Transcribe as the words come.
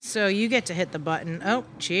So you get to hit the button. Oh,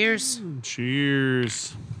 cheers.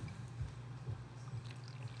 Cheers.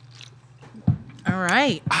 All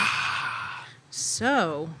right.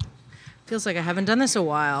 So, feels like I haven't done this a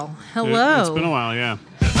while. Hello. It's been a while, yeah.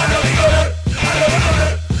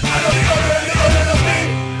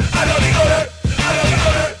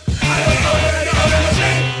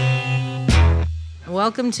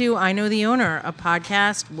 Welcome to I Know the Owner, a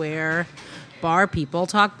podcast where bar people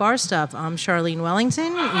talk bar stuff. I'm Charlene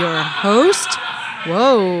Wellington, your host.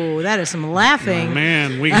 Whoa, that is some laughing. Oh,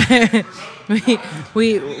 man, it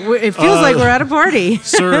feels like we're at a party.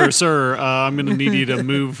 Sir, I'm going to need you to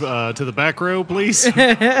move to the back row, please.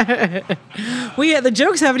 The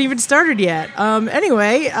jokes haven't even started yet.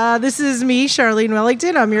 Anyway, this is me, Charlene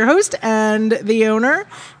Wellington. I'm your host and the owner,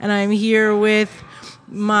 and I'm here with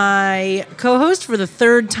my co-host for the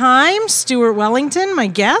third time, Stuart Wellington, my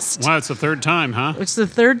guest. Wow, it's the third time, huh? It's the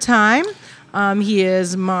third time. He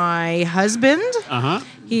is my husband. Uh-huh.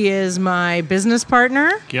 He is my business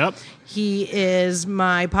partner. Yep. He is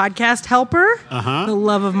my podcast helper. Uh-huh. The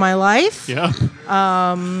love of my life. Yep.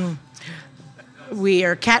 We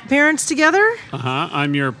are cat parents together. Uh-huh.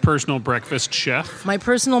 I'm your personal breakfast chef. My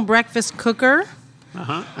personal breakfast cooker.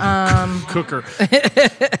 Uh-huh. Cooker.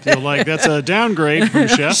 Feel like that's a downgrade from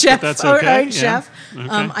chef, but that's okay. All right, chef. Okay.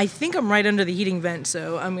 I think I'm right under the heating vent,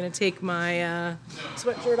 so I'm going to take my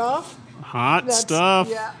sweatshirt off. Hot stuff.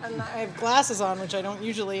 Yeah, and I have glasses on, which I don't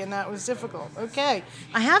usually, and that was difficult. Okay.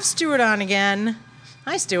 I have Stuart on again.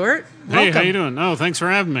 Hi, Stuart. Welcome. Hey, how you doing? Oh, thanks for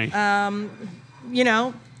having me. You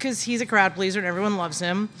know, because he's a crowd pleaser and everyone loves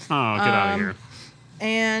him. Oh, get out of here.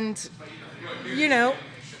 And, you know,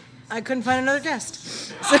 I couldn't find another guest.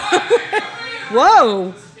 So,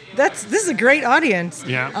 whoa, this is a great audience.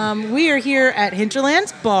 Yeah. We are here at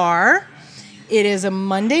Hinterlands Bar. It is a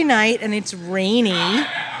Monday night and it's rainy.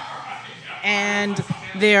 And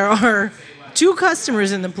there are two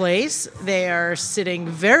customers in the place. They are sitting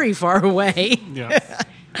very far away. Yeah.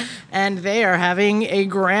 And they are having a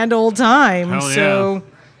grand old time. Hell yeah. So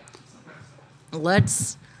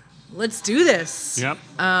let's do this. Yep.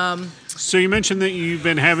 So you mentioned that you've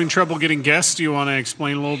been having trouble getting guests. Do you want to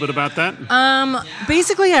explain a little bit about that?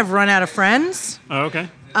 Basically, I've run out of friends. Oh, okay.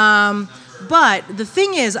 But the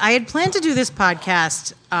thing is, I had planned to do this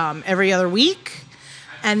podcast every other week,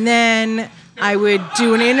 and then I would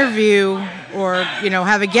do an interview or,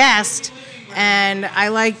 have a guest, and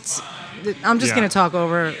I'm just going to talk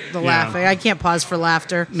over the laughing. I can't pause for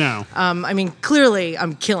laughter. No. Clearly,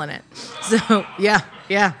 I'm killing it. So,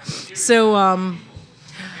 yeah. So,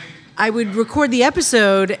 I would record the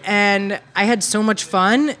episode, and I had so much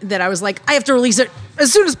fun that I was like, I have to release it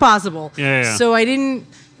as soon as possible. Yeah. So I didn't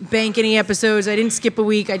bank any episodes. I didn't skip a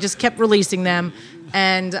week. I just kept releasing them,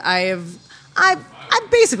 and I've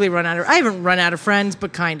basically I haven't run out of friends,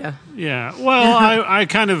 but kind of. Yeah. Well, I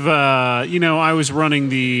kind of, I was running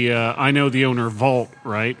the I Know the Owner vault,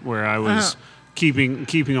 right, where I was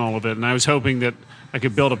keeping all of it, and I was hoping that I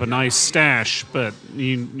could build up a nice stash, but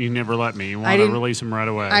you never let me. You want to release them right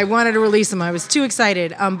away. I wanted to release them. I was too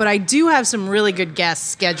excited. But I do have some really good guests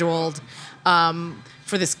scheduled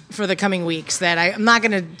for the coming weeks that I'm not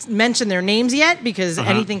going to mention their names yet because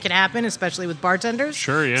anything can happen, especially with bartenders.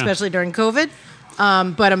 Sure, yeah. Especially during COVID.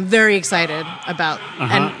 But I'm very excited about,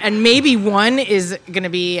 and maybe one is going to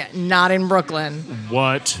be not in Brooklyn.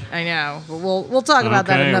 What? I know. We'll talk about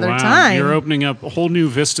that another time. You're opening up whole new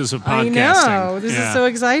vistas of podcasting. I know. This is so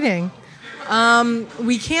exciting.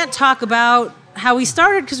 We can't talk about how we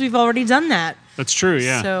started because we've already done that. That's true,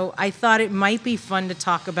 yeah. So I thought it might be fun to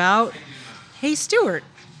talk about, hey, Stuart,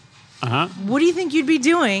 what do you think you'd be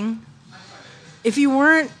doing if you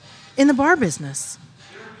weren't in the bar business?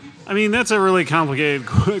 I mean, that's a really complicated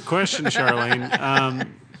question, Charlene,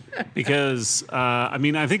 because,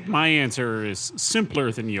 I think my answer is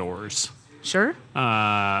simpler than yours. Sure.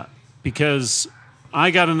 Because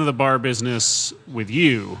I got into the bar business with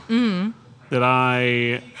you, that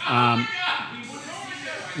I I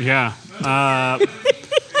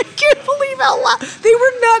can't believe how loud. They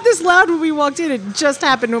were not this loud when we walked in. It just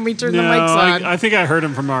happened when we turned the mics on. I think I heard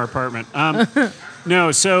them from our apartment.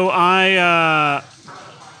 No, so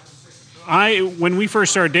when we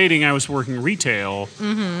first started dating, I was working retail,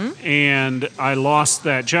 and I lost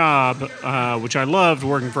that job, which I loved,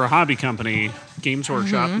 working for a hobby company, Games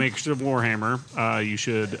Workshop, makers of Warhammer. You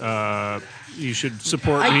should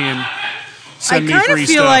support me and send me free stuff. I kind of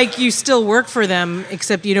feel like you still work for them,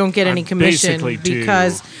 except you don't get any commission. Basically do.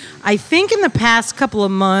 Because I think in the past couple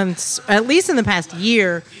of months, at least in the past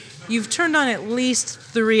year, You've turned on at least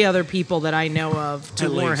 3 other people that I know of to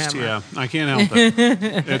At least, Warhammer. yeah. I can't help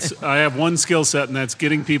it. I have one skill set, and that's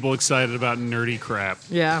getting people excited about nerdy crap.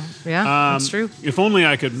 Yeah, that's true. If only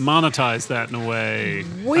I could monetize that in a way.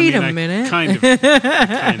 Wait a minute. I kind of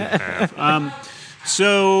have.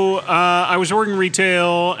 So I was working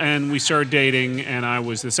retail, and we started dating, and I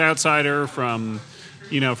was this outsider from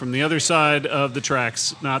the other side of the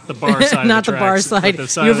tracks, not the bar side. Not of the the bar tracks, but side. the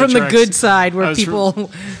side You're of the from the tracks. good side where I was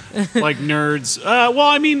people, like nerds. Well,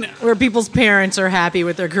 I mean, where people's parents are happy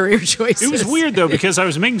with their career choices. it was weird though because I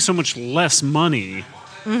was making so much less money.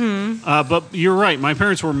 Mm-hmm. But you're right. My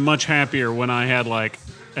parents were much happier when I had like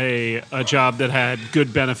a job that had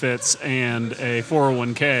good benefits and a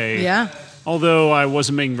 401k. Yeah. Although I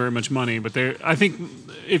wasn't making very much money, but I think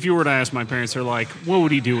if you were to ask my parents, they're like, "What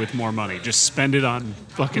would he do with more money? Just spend it on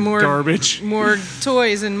fucking garbage, more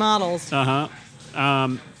toys and models." but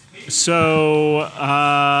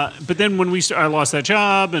then when I lost that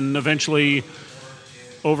job, and eventually,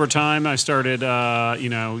 over time, I started.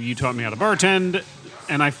 You taught me how to bartend,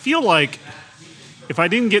 and I feel like if I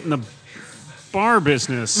didn't get in the bar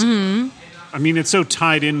business, I mean, it's so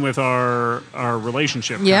tied in with our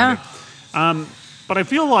relationship. Yeah. Kinda. But I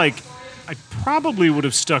feel like I probably would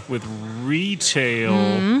have stuck with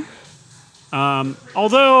retail.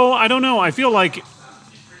 Although I don't know, I feel like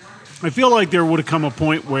there would have come a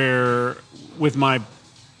point where, with my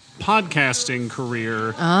podcasting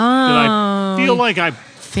career, that I feel like I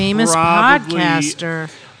famous probably, podcaster.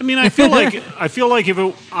 I mean, I feel like if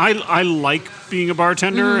I like being a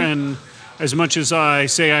bartender, and as much as I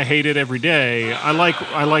say I hate it every day, I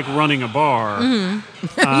like running a bar. You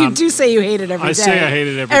do say you hate it every day. I say I hate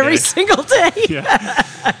it every day. single day. Yeah.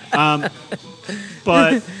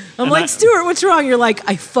 But I'm like, Stuart, what's wrong? You're like,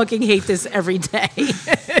 I fucking hate this every day.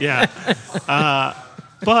 yeah.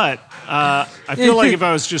 But I feel like if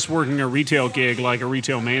I was just working a retail gig, like a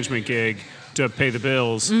retail management gig to pay the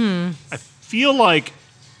bills, I feel like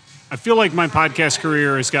my podcast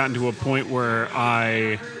career has gotten to a point where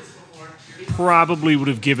I probably would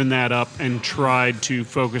have given that up and tried to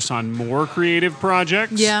focus on more creative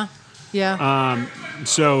projects. Yeah.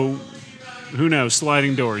 So who knows?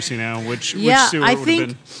 Sliding doors, which Stuart would have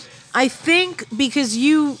been. I think because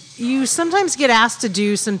you sometimes get asked to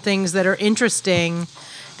do some things that are interesting,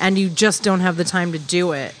 and you just don't have the time to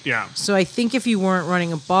do it. Yeah. So I think if you weren't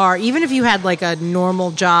running a bar, even if you had like a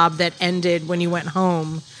normal job that ended when you went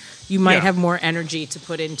home, you might have more energy to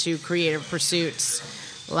put into creative pursuits.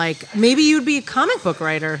 Like, maybe you'd be a comic book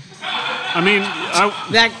writer. I mean,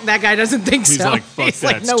 that guy doesn't think he's so. like, fuck He's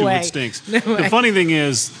that, like, no stupid way. stinks. No way. The funny thing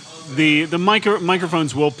is, the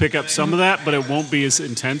microphones will pick up some of that, but it won't be as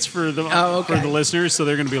intense for the listeners. So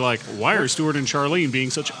they're going to be like, why are Stuart and Charlene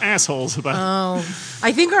being such assholes about it? Oh,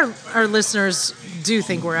 I think our listeners do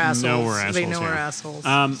think we're assholes. No, we're assholes. They know we're assholes.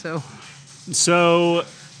 So,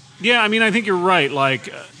 yeah, I mean, I think you're right. Like,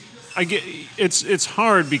 I get it's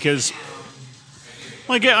hard because,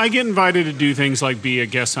 like, I get invited to do things like be a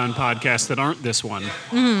guest on podcasts that aren't this one,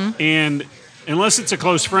 and unless it's a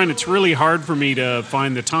close friend, it's really hard for me to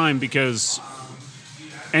find the time because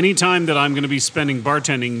any time that I'm going to be spending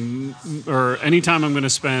bartending or any time I'm going to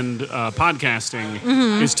spend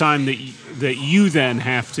podcasting is time that you then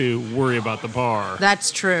have to worry about the bar.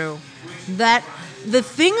 That's true. The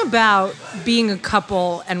thing about being a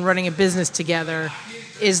couple and running a business together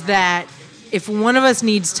is that if one of us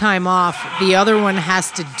needs time off, the other one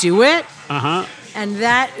has to do it. And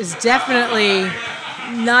that is definitely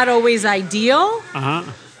not always ideal. I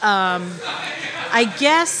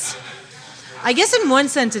guess in one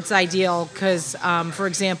sense it's ideal because, for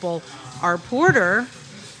example, our porter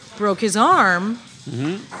broke his arm,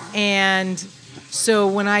 and so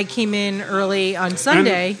when I came in early on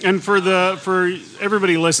Sunday, and for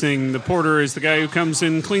everybody listening, the porter is the guy who comes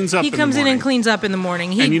in, cleans up. He comes in and cleans up in the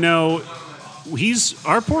morning. And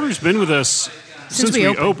our porter's been with us since we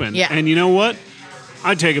opened. Yeah. And you know what?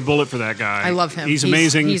 I'd take a bullet for that guy. I love him. He's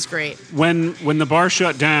amazing. He's great. When the bar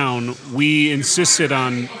shut down, we insisted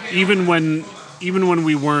on even when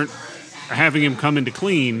we weren't having him come in to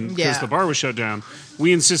clean because the bar was shut down,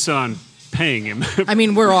 we insisted on paying him. I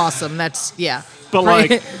mean, we're awesome. That's But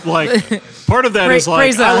like part of that is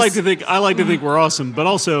like I like to think we're awesome, but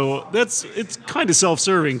also it's kind of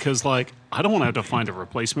self-serving because like I don't want to have to find a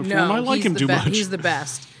replacement for him. I like him too much. He's the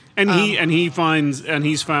best. And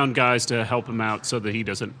he's found guys to help him out so that he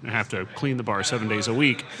doesn't have to clean the bar 7 days a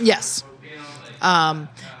week. Yes.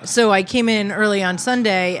 So I came in early on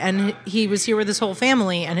Sunday, and he was here with his whole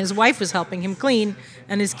family, and his wife was helping him clean,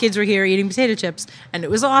 and his kids were here eating potato chips, and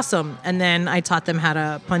it was awesome. And then I taught them how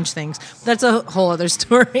to punch things. That's a whole other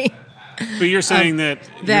story. But you're saying that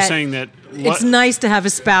it's nice to have a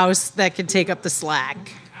spouse that can take up the slack.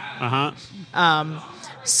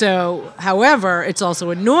 So, however, it's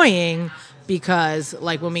also annoying because,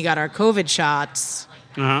 like, when we got our COVID shots,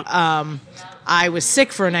 I was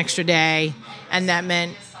sick for an extra day, and that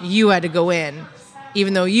meant you had to go in,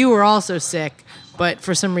 even though you were also sick. But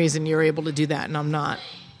for some reason, you're able to do that, and I'm not.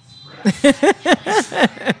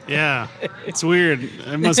 Yeah, it's weird.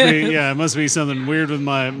 It must be something weird with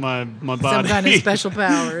my body. Some kind of special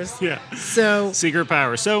powers. Yeah. So secret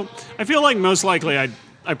powers. So I feel like most likely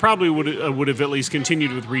I probably would have at least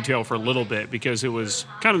continued with retail for a little bit because it was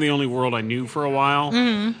kind of the only world I knew for a while.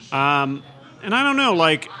 Mm-hmm. And I don't know,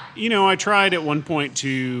 like, you know, I tried at one point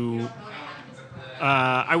to.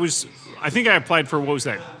 I think I applied for, what was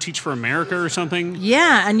that, Teach for America or something?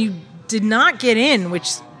 Yeah, and you did not get in,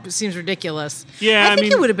 which seems ridiculous. Yeah, I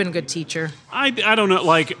think you would have been a good teacher. I don't know.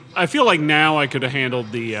 Like, I feel like now I could have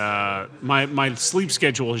handled the my sleep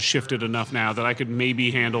schedule has shifted enough now that I could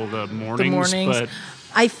maybe handle the mornings. But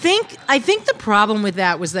I think the problem with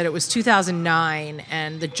that was that it was 2009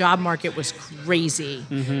 and the job market was crazy,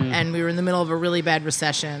 and we were in the middle of a really bad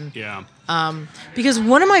recession. Yeah. Because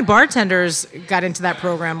one of my bartenders got into that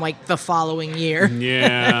program like the following year.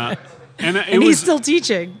 Yeah. And he's still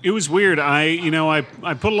teaching. It was weird. I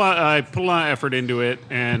put a lot of effort into it,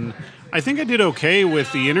 and I think I did okay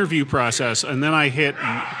with the interview process. And then I hit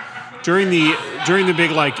during the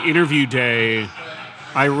big like interview day,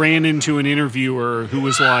 I ran into an interviewer who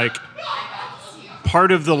was like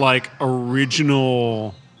part of the like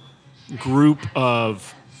original group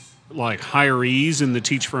of like hirees in the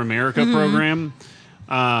Teach for America program.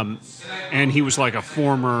 And he was like a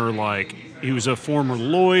former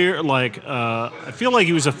lawyer, like I feel like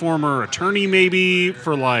he was a former attorney maybe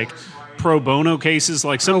for like pro bono cases,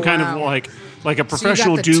 like some kind of like a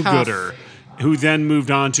professional do-gooder who then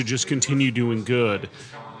moved on to just continue doing good.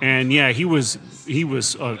 And yeah, he was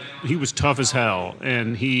tough as hell,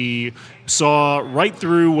 and he saw right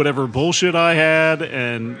through whatever bullshit I had,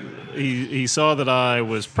 and he saw that I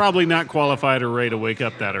was probably not qualified or ready to wake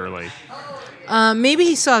up that early. Maybe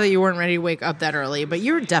he saw that you weren't ready to wake up that early, but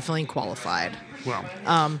you were definitely qualified. Well,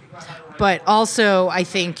 but also I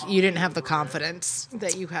think you didn't have the confidence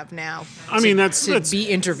that you have now. To be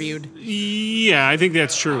interviewed. Yeah, I think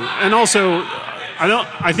that's true, and also.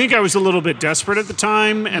 I think I was a little bit desperate at the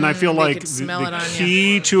time, and I feel like the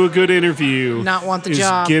key to a good interview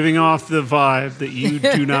is giving off the vibe that you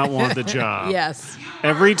do not want the job. Yes.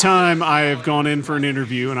 Every time I have gone in for an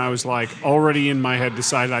interview and I was like already in my head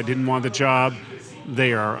decided I didn't want the job,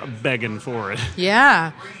 they are begging for it.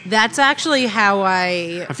 Yeah. That's actually how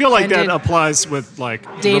I feel like that applies with like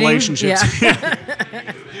dating? Relationships. Yeah.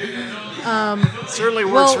 Certainly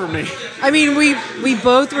works for me. I mean, we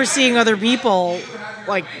both were seeing other people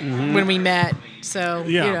like when we met, so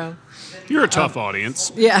you know. You're a tough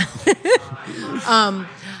audience. Yeah.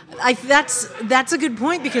 That's a good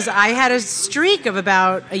point because I had a streak of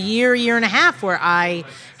about a year and a half where I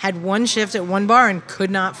had one shift at one bar and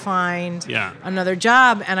could not find another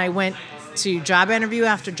job, and I went to job interview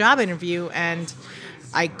after job interview and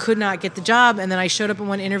I could not get the job, and then I showed up in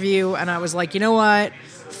one interview and I was like, you know what?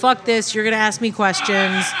 Fuck this, you're going to ask me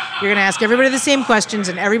questions, you're going to ask everybody the same questions,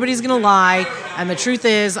 and everybody's going to lie, and the truth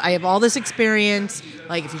is, I have all this experience,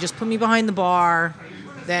 like, if you just put me behind the bar,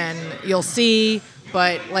 then you'll see,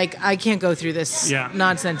 but, like, I can't go through this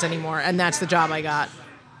nonsense anymore, and that's the job I got.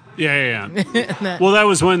 Yeah. Well, that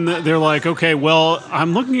was when they're like, okay, well,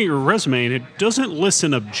 I'm looking at your resume, and it doesn't list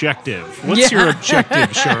an objective. What's your objective,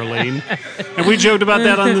 Charlene? Have we joked about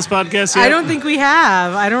that on this podcast yet? I don't think we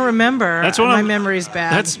have. I don't remember. My memory's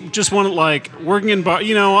bad. That's just one, like, working in bar.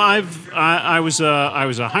 You know, I was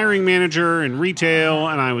a hiring manager in retail,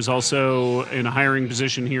 and I was also in a hiring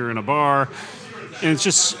position here in a bar. And it's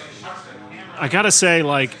just, I got to say,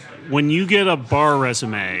 like, when you get a bar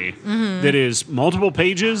resume that is multiple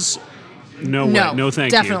pages, no way, no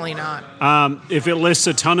thank definitely you. Definitely not. If it lists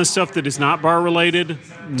a ton of stuff that is not bar related,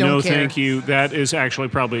 no care. Thank you. That is actually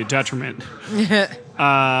probably a detriment.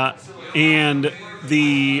 And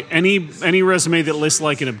any resume that lists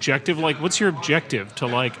like an objective, like what's your objective to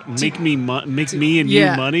like make me and you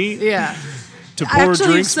money? Yeah. To pour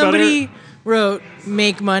drinks if somebody wrote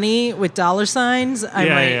 "make money" with dollar signs,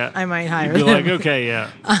 I might hire them. You'd be like, okay, yeah.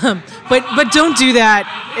 But don't do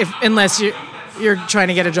that unless you're trying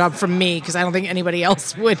to get a job from me, because I don't think anybody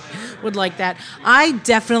else would like that. I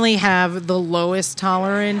definitely have the lowest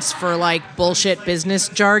tolerance for like bullshit business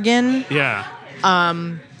jargon. Yeah.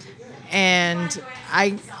 And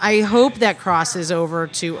I hope that crosses over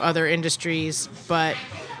to other industries, but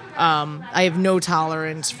I have no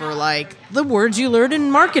tolerance for like the words you learned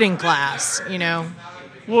in marketing class, you know.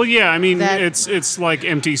 Well, yeah, I mean, it's like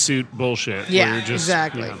empty suit bullshit. Yeah, where you're just,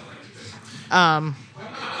 exactly. You know.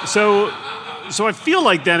 So I feel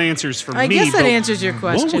like that answers for me. I guess that answers your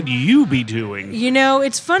question. What would you be doing? You know,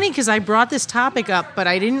 it's funny because I brought this topic up, but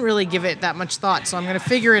I didn't really give it that much thought. So I'm going to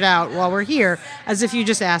figure it out while we're here, as if you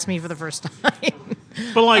just asked me for the first time.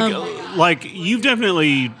 But like you've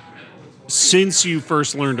definitely, since you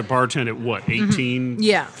first learned to bartend at what, 18?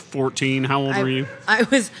 Yeah. 14? How old were you? I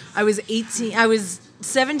was 18. I was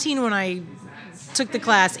 17 when I took the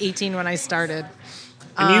class, 18 when I started.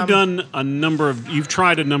 And you've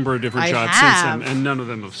tried a number of different jobs since then, and none of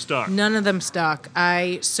them have stuck. None of them stuck.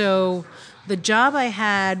 So the job I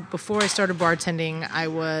had before I started bartending, I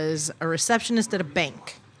was a receptionist at a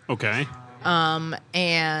bank. Okay.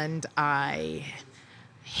 And I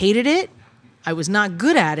hated it. I was not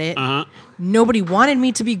good at it. Uh-huh. Nobody wanted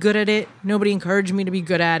me to be good at it. Nobody encouraged me to be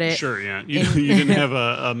good at it. Sure, yeah. You didn't have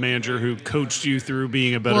a manager who coached you through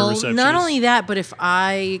being a better receptionist. Not only that, but if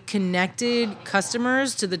I connected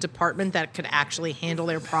customers to the department that could actually handle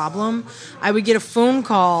their problem, I would get a phone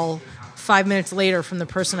call 5 minutes later from the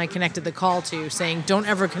person I connected the call to saying, don't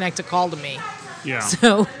ever connect a call to me. Yeah.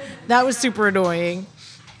 So that was super annoying.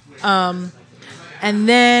 And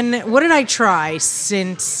then, what did I try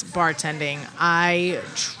since bartending? I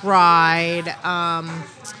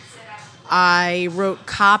wrote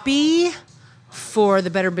copy for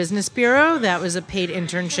the Better Business Bureau. That was a paid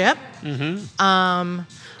internship. Mm-hmm.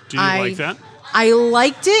 Do you like that? I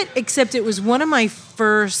liked it, except it was one of my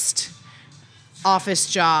first office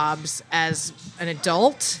jobs as an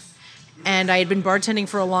adult. And I had been bartending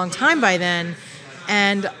for a long time by then.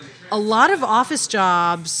 And a lot of office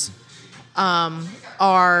jobs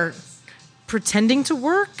are pretending to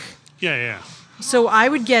work. Yeah. So I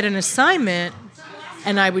would get an assignment,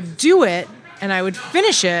 and I would do it, and I would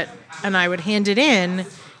finish it, and I would hand it in,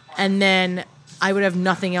 and then I would have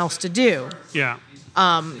nothing else to do. Yeah.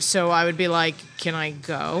 So I would be like, can I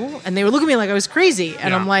go? And they would look at me like I was crazy.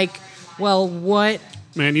 And I'm like, well, what?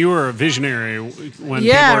 Man, you were a visionary when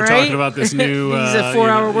people are talking about this new... He's a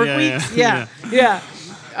 4-hour work week? Yeah.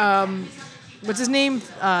 What's his name?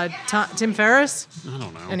 Tim Ferriss? I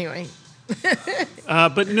don't know. Anyway.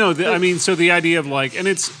 But no, so the idea of like, and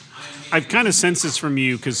I've kind of sensed this from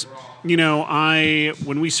you because, you know,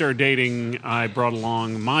 when we started dating, I brought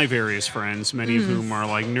along my various friends, many of whom are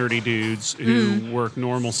like nerdy dudes who work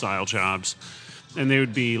normal style jobs. And they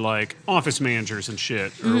would be like office managers and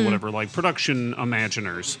shit or whatever, like production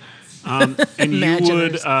imaginers. And you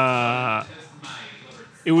would,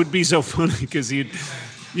 it would be so funny because you'd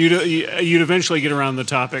eventually get around the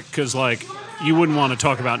topic because, like, you wouldn't want to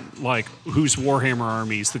talk about, like, whose Warhammer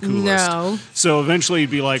army is the coolest. No. So eventually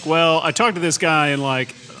you'd be like, well, I talked to this guy and,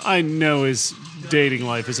 like, I know his dating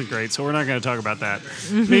life isn't great, so we're not going to talk about that.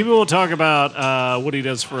 Maybe we'll talk about what he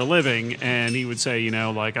does for a living. And he would say, you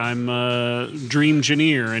know, like, I'm a dream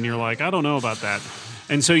engineer. And you're like, I don't know about that.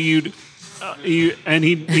 And so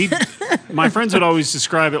my friends would always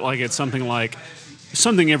describe it like it's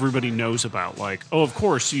something everybody knows about, like, oh, of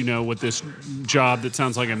course you know what this job that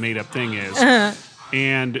sounds like a made-up thing is.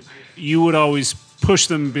 And you would always push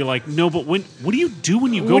them and be like, no, but what do you do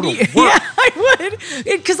when you go to work? Yeah, I would,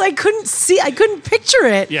 because I couldn't picture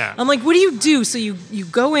it. Yeah. I'm like, what do you do? So you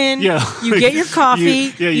go in, you get your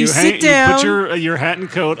coffee, you sit down. You put your hat and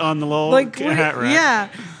coat on the little hat rack. Yeah.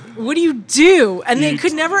 What do you do? And they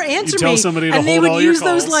could never answer me. Tell somebody to and hold they would all your use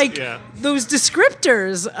calls. those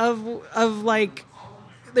descriptors of like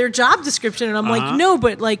their job description, and I'm like, no,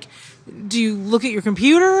 but like, do you look at your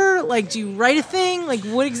computer? Like, do you write a thing? Like,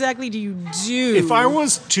 what exactly do you do? If I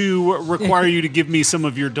was to require you to give me some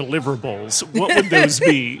of your deliverables, what would those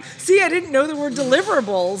be? See, I didn't know there were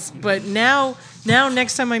deliverables, but now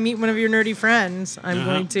next time I meet one of your nerdy friends, I'm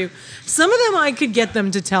going to. Some of them I could get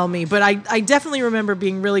them to tell me, but I definitely remember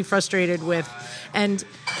being really frustrated with, and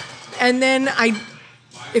then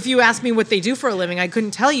if you asked me what they do for a living, I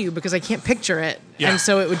couldn't tell you because I can't picture it. Yeah. And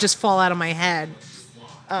so it would just fall out of my head.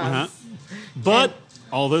 But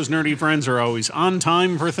all those nerdy friends are always on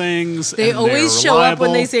time for things. They always show up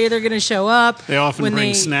when they say they're going to show up. They often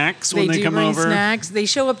bring snacks when they come over. Snacks. They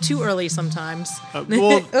show up too early sometimes.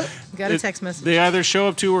 Got a text message. They either show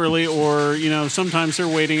up too early or, you know, sometimes they're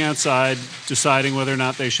waiting outside deciding whether or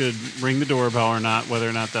not they should ring the doorbell or not, whether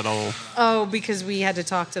or not that'll... Oh, because we had to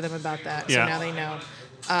talk to them about that. So now they know.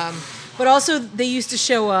 But also, they used to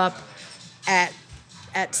show up at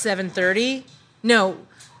 7:30. No,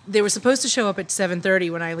 they were supposed to show up at 7:30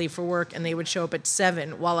 when I leave for work, and they would show up at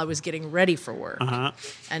 7 while I was getting ready for work.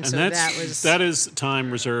 And so that is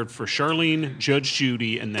time reserved for Charlene, Judge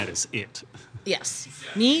Judy, and that is it. Yes,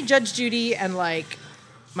 me, Judge Judy, and like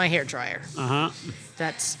my hair dryer.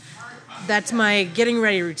 That's my getting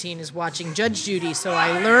ready routine, is watching Judge Judy, so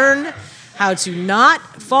I learn how to not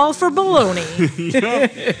fall for baloney.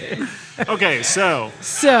 Okay, so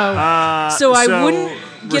I wouldn't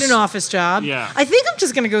get an office job. Yeah. I think I'm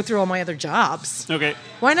just going to go through all my other jobs. Okay.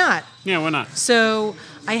 Why not? Yeah, why not? So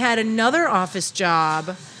I had another office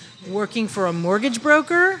job working for a mortgage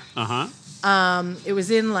broker. It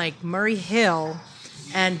was in like Murray Hill,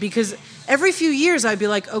 and because every few years I'd be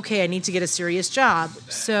like, okay, I need to get a serious job.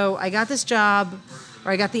 So I got this job,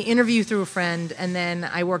 or I got the interview through a friend, and then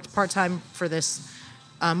I worked part-time for this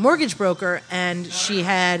mortgage broker, and she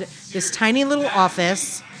had this tiny little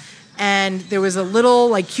office, and there was a little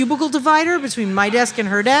like cubicle divider between my desk and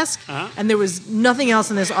her desk, and there was nothing else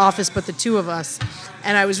in this office but the two of us.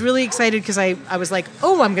 And I was really excited because I was like,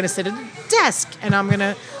 oh, I'm going to sit at a desk, and I'm going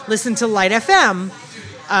to listen to Light FM,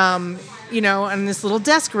 on this little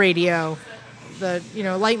desk radio, the,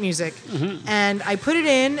 light music. And I put it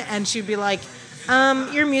in, and she'd be like,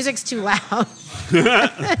 your music's too loud. And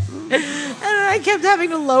I kept having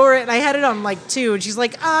to lower it, and I had it on like 2, and she's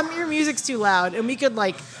like, your music's too loud. And we could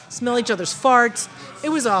like smell each other's farts. It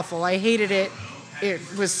was awful. I hated it. It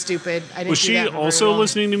was stupid. I didn't Was she also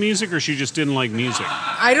listening to music, or she just didn't like music?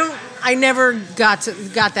 I never got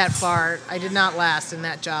that far. I did not last in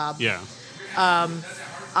that job. Yeah.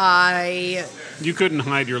 You couldn't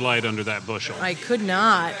hide your light under that bushel. I could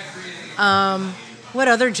not. What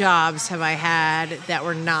other jobs have I had that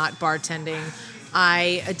were not bartending?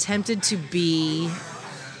 I attempted to be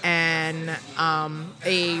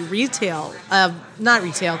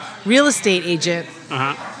real estate agent.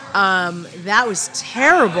 That was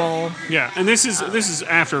terrible. Yeah, and this is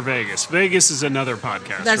after Vegas. Vegas is another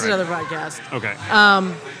podcast. That's right? another podcast. Okay.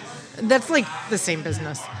 That's like the same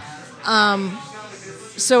business.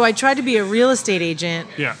 So I tried to be a real estate agent.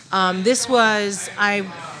 Yeah. This was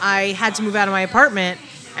I had to move out of my apartment,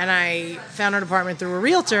 and I found an apartment through a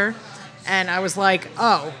realtor, and I was like,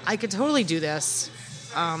 oh, I could totally do this.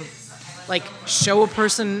 Like show a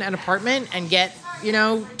person an apartment and get,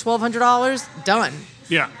 $1,200 done.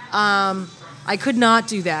 Yeah. I could not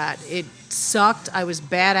do that. It sucked. I was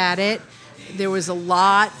bad at it. There was a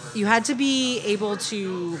lot. You had to be able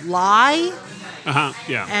to lie.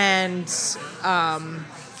 Yeah. And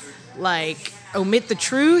omit the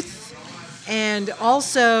truth. And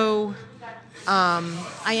also,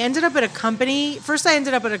 I ended up at a company. First, I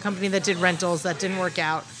ended up at a company that did rentals. That didn't work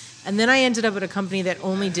out. And then I ended up at a company that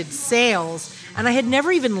only did sales. And I had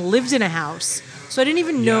never even lived in a house. So I didn't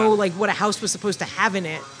even know what a house was supposed to have in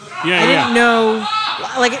it. Yeah, I didn't know,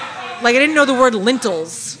 I didn't know the word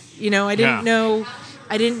lintels. I didn't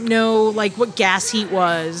know what gas heat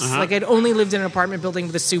was. I'd only lived in an apartment building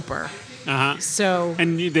with a super. So.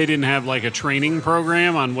 And they didn't have a training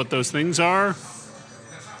program on what those things are?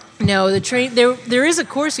 No, there is a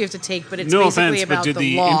course you have to take, but it's basically about the law. But did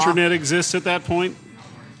the internet exist at that point?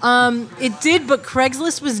 It did, but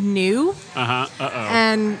Craigslist was new.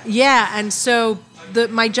 And so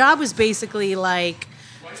my job was basically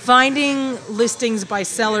finding listings by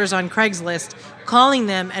sellers on Craigslist, calling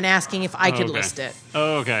them and asking if I could list it.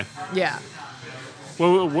 Oh, okay. Yeah.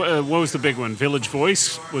 What was the big one? Village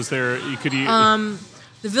Voice? Was there?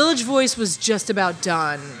 The Village Voice was just about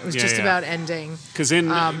done. It was about ending. Because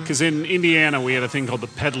in Indiana we had a thing called the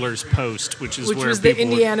Peddler's Post, which was the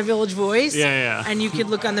Indiana Village Voice. Yeah. And you could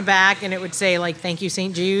look on the back, and it would say "Thank you,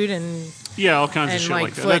 St. Jude," and all kinds of shit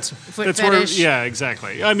like that. That's fetish. Where,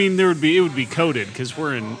 exactly. I mean, it would be coded because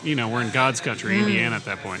we're in God's country, Indiana, at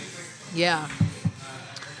that point. Yeah.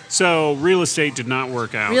 So real estate did not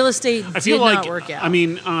work out. Real estate did not work out. I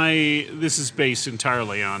mean, this is based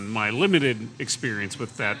entirely on my limited experience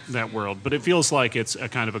with that world, but it feels like it's a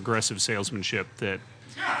kind of aggressive salesmanship that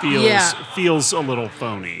feels a little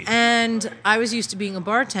phony. And I was used to being a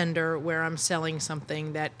bartender where I'm selling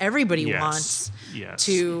something that everybody wants. Yes.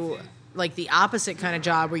 To the opposite kind of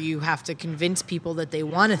job where you have to convince people that they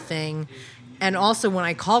want a thing. And also, when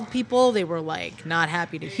I called people, they were not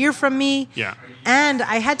happy to hear from me. Yeah. And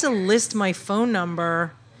I had to list my phone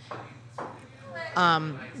number,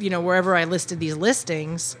 wherever I listed these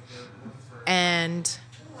listings. And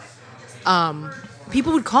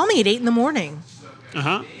people would call me at 8 a.m.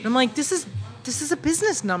 And I'm like, this is this is a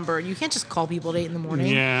business number. You can't just call people at 8 in the morning.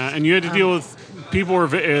 Yeah, and you had to deal with people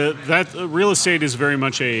that real estate is very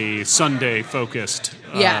much a Sunday focused.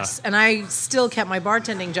 Yes, and I still kept my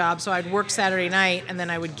bartending job, so I'd work Saturday night, and then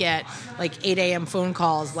I would get like 8 a.m. phone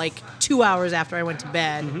calls like 2 hours after I went to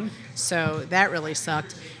bed. Mm-hmm. So that really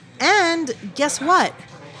sucked. And guess what?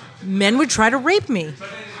 Men would try to rape me.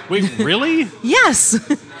 Wait, really? Yes.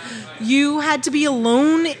 You had to be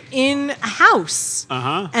alone in a house.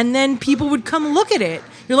 And then people would come look at it.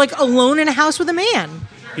 You're like alone in a house with a man.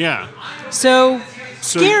 Yeah. So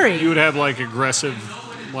scary. You would have like aggressive,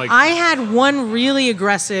 like. I had one really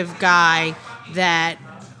aggressive guy that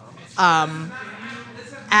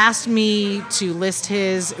asked me to list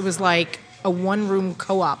his. It was like a one-room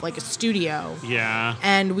co-op, like a studio. Yeah.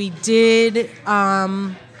 And we did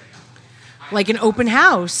like an open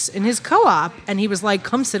house in his co-op, and he was like,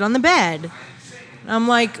 "Come sit on the bed." And I'm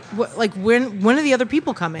like, when are the other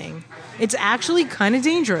people coming? It's actually kind of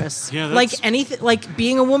dangerous. Yeah, like anything, like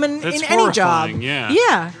being a woman in any job. Yeah.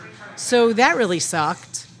 Yeah. So that really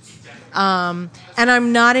sucked. And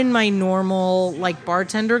I'm not in my normal like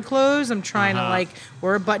bartender clothes. I'm trying to like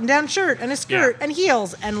wear a button-down shirt and a skirt and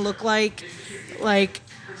heels and look like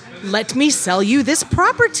let me sell you this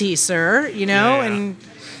property, sir. You know,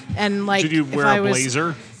 and like. Did you wear a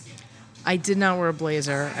blazer? I did not wear a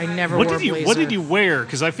blazer. I never wore a blazer. What did you wear?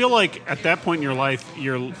 Because I feel like at that point in your life,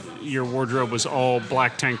 your wardrobe was all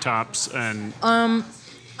black tank tops and.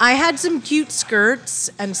 I had some cute skirts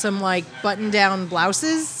and some like button-down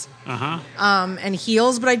blouses. And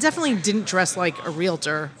heels, but I definitely didn't dress like a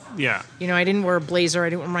realtor. Yeah. You know, I didn't wear a blazer. I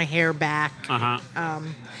didn't wear my hair back.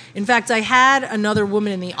 In fact, I had another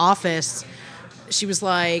woman in the office. She was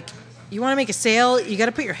like, "You want to make a sale? You got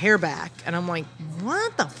to put your hair back." And I'm like,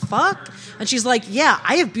 "What the fuck?" And she's like, "Yeah,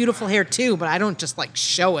 I have beautiful hair too, but I don't just like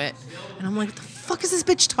show it." And I'm like, "What the fuck is this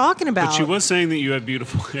bitch talking about?" But she was saying that you had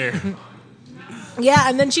beautiful hair. Yeah,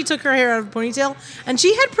 and then she took her hair out of a ponytail, and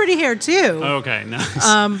she had pretty hair too. Okay,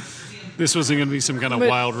 nice. This wasn't going to be some kind of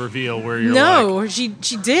wild reveal where you're no, she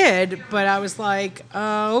did, but I was like,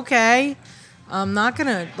 okay, I'm not going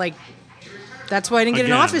to, like, that's why I didn't get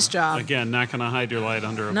an office job. Again, not going to hide your light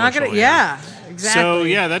under a not bushel. Gonna, yeah, exactly. So,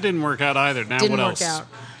 yeah, that didn't work out either. Now didn't what else? Didn't work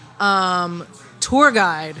out. Tour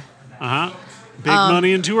guide. Big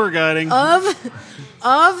money in tour guiding. Of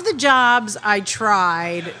the jobs I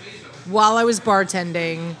tried while I was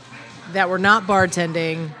bartending that were not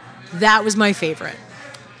bartending, that was my favorite.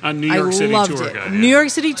 A New York City loved tour it. guide. New York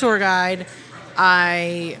City tour guide.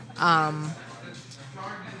 I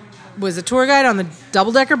was a tour guide on the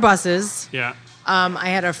double-decker buses. Yeah. I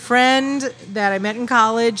had a friend that I met in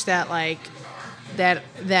college that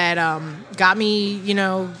got me, you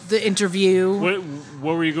know, the interview.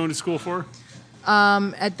 What were you going to school for?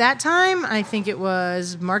 At that time, I think it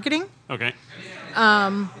was marketing. Okay.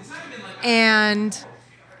 And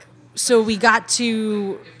so we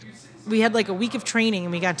had like a week of training,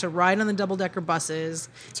 and we got to ride on the double-decker buses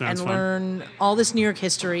and learn all this New York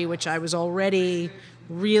history, which I was already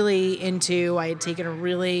really into. I had taken a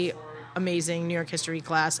really amazing New York history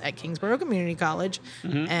class at Kingsborough Community College,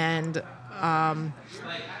 and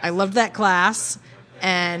I loved that class.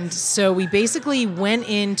 And so we basically went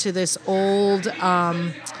into this old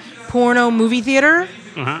porno movie theater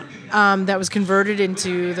that was converted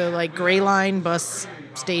into the like Gray Line bus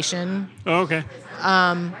station. Oh, okay.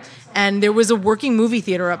 And there was a working movie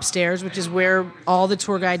theater upstairs, which is where all the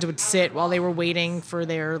tour guides would sit while they were waiting for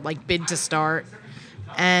their like bid to start.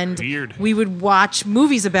 And Weird. We would watch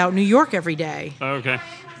movies about New York every day. Oh, okay.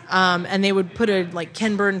 And they would put a like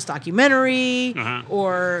Ken Burns documentary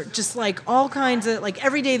or just like all kinds of like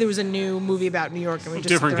every day there was a new movie about New York, and we just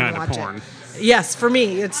different sit there kind and of watch porn. It. Yes, for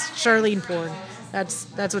me it's Charlene porn. That's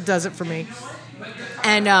what does it for me.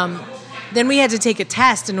 And then we had to take a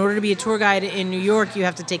test. In order to be a tour guide in New York, you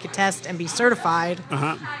have to take a test and be certified.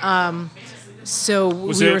 So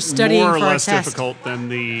we were studying more or for our less test. difficult than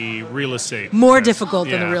the real estate. More test. difficult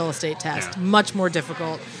than the real estate test. Yeah. Much more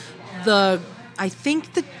difficult. I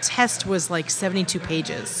think the test was like 72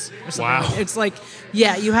 pages or something. Wow. It's like,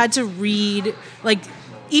 yeah, you had to read, like,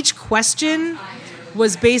 each question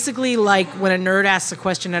was basically like when a nerd asks a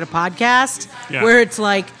question at a podcast, where it's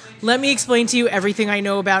like, let me explain to you everything I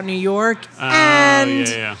know about New York, and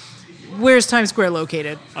where's Times Square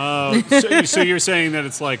located? So you're saying that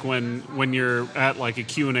it's like when you're at like a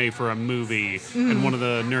Q&A for a movie and one of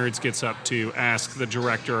the nerds gets up to ask the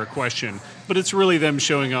director a question, but it's really them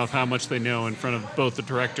showing off how much they know in front of both the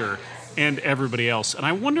director and everybody else. And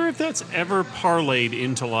I wonder if that's ever parlayed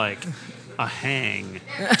into like a hang.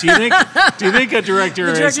 Do you think a director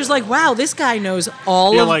The director's like, wow, this guy knows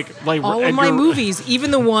all of my movies,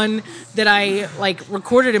 even the one that I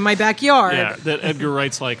recorded in my backyard. Yeah, that Edgar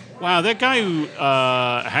Wright's like, wow, that guy who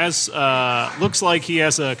has looks like he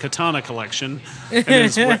has a katana collection.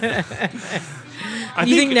 And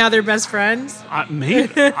you think now they're best friends?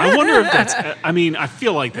 Maybe. I wonder if that's. I mean, I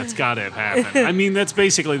feel like that's got to have happened. I mean, that's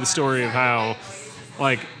basically the story of how,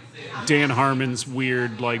 Dan Harmon's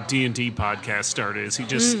weird D&D podcast started. Is he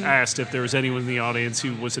just asked if there was anyone in the audience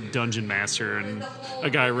who was a dungeon master, and a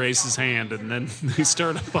guy raised his hand, and then they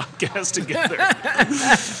started a podcast together.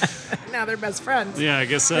 Now they're best friends. Yeah, I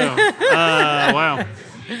guess so. Wow.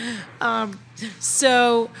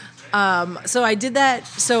 So I did that.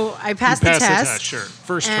 So I passed the test. The test, sure.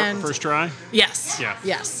 First try? Yes. Yeah.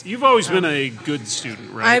 Yes. You've always been a good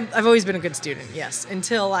student, right? I've always been a good student, yes,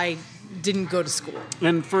 until I didn't go to school.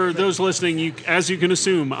 And for those listening, as you can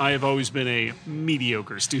assume, I have always been a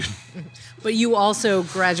mediocre student. But you also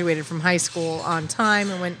graduated from high school on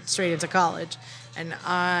time and went straight into college. And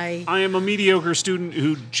I am a mediocre student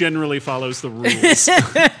who generally follows the rules.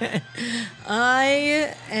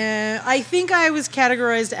 I think I was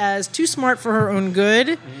categorized as too smart for her own good.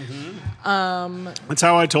 Mm-hmm. That's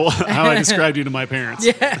how I described you to my parents.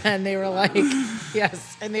 Yeah, and they were like,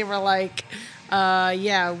 yes, and they were like,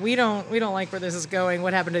 yeah, we don't like where this is going.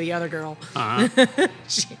 What happened to the other girl? Uh-huh.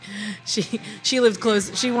 she lived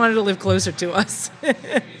close. She wanted to live closer to us.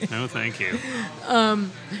 No, thank you.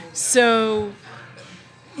 So.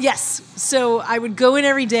 Yes. So I would go in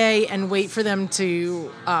every day and wait for them to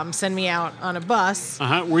send me out on a bus.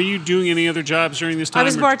 Uh-huh. Were you doing any other jobs during this time? I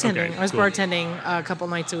was bartending. Okay, I was bartending a couple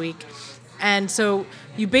nights a week. And so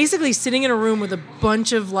you basically sitting in a room with a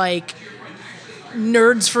bunch of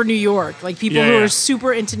nerds for New York, people who are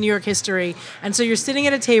super into New York history. And so you're sitting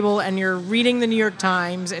at a table and you're reading the New York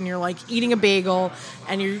Times and you're eating a bagel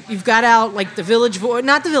and you've got out the Village Voice,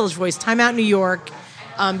 not the Village Voice, Time Out New York.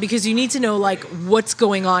 Because you need to know what's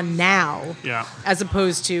going on now, as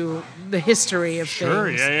opposed to the history of things.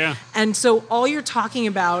 Sure, yeah. And so all you're talking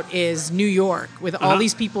about is New York with all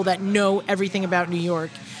these people that know everything about New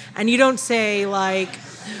York, and you don't say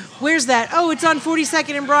 "Where's that? Oh, it's on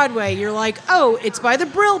 42nd and Broadway." You're like, "Oh, it's by the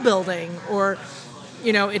Brill Building," or,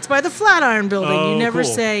 "It's by the Flatiron Building." Oh, you never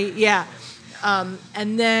cool. say, "Yeah,"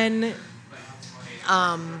 and then,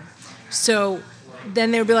 so.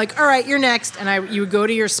 Then they would be like, "All right, you're next," and you would go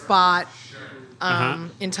to your spot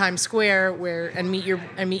in Times Square and meet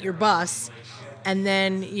your bus, and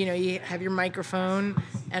then you have your microphone,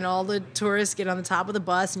 and all the tourists get on the top of the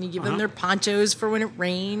bus, and you give them their ponchos for when it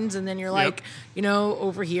rains, and then you're like,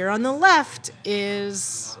 over here on the left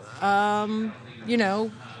is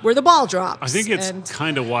where the ball drops. I think it's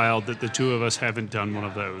kind of wild that the two of us haven't done one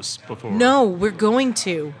of those before. No, we're going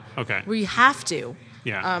to. Okay. We have to.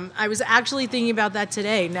 Yeah. I was actually thinking about that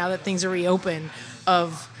today, now that things are reopened,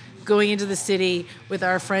 of going into the city with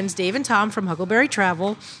our friends Dave and Tom from Huckleberry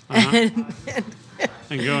Travel and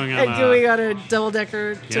going on a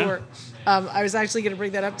double-decker tour. I was actually going to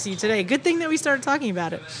bring that up to you today. Good thing that we started talking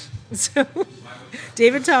about it. So,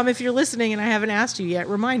 Dave and Tom, if you're listening and I haven't asked you yet,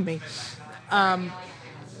 remind me.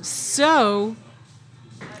 So...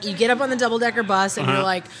 You get up on the double-decker bus, and you're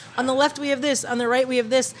like, on the left we have this, on the right we have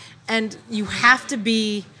this, and you have to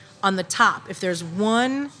be on the top. If there's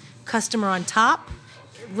one customer on top,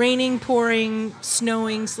 raining, pouring,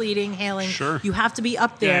 snowing, sleeting, hailing, you have to be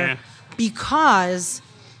up there because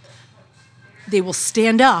they will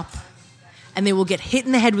stand up, and they will get hit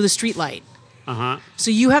in the head with a streetlight. So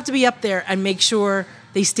you have to be up there and make sure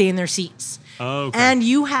they stay in their seats. Okay. And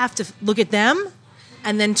you have to look at them,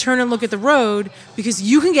 and then turn and look at the road because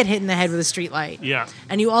you can get hit in the head with a streetlight. Yeah.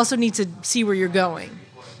 And you also need to see where you're going.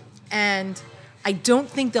 And I don't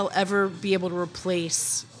think they'll ever be able to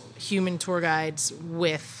replace human tour guides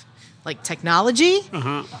with technology.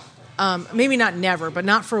 Maybe not never, but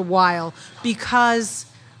not for a while, because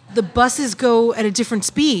the buses go at a different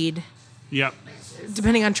speed. Yep.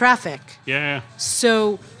 Depending on traffic. Yeah.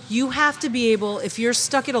 So you have to be able, if you're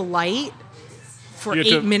stuck at a light for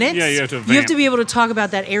 8 minutes, you have to be able to talk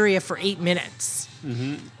about that area for 8 minutes.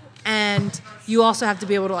 And you also have to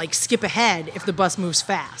be able to skip ahead if the bus moves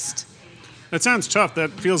fast. That sounds tough.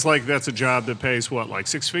 That feels like that's a job that pays what,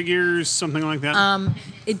 6 figures, something like that?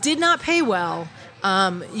 It did not pay well.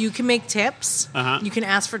 You can make tips. Uh-huh. You can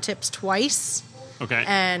ask for tips twice. Okay.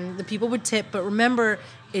 And the people would tip. But remember,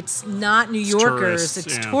 it's not New Yorkers.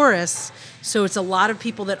 It's yeah. tourists. So it's a lot of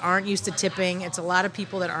people that aren't used to tipping. It's a lot of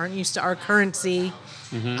people that aren't used to our currency.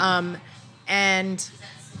 Mm-hmm. And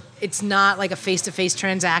it's not like a face-to-face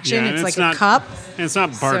transaction. Yeah, it's like not, a cup. And it's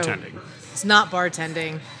not bartending. So it's not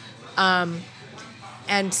bartending.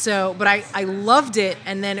 And so, but I loved it.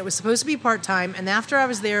 And then it was supposed to be part-time. And after I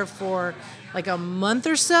was there for like a month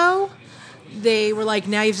or so, they were like,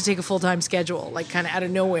 now you have to take a full-time schedule, like kind of out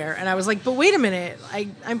of nowhere. And I was like, but wait a minute,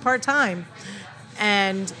 I'm part-time.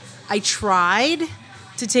 And I tried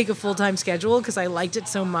to take a full-time schedule because I liked it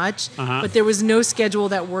so much, but there was no schedule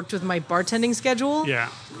that worked with my bartending schedule. Yeah.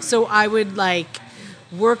 So I would like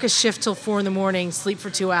work a shift till 4 a.m, sleep for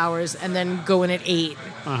 2 hours, and then go in at 8.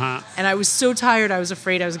 And I was so tired, I was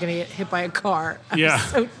afraid I was going to get hit by a car. I was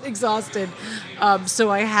so exhausted.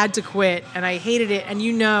 So I had to quit, and I hated it. And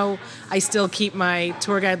I still keep my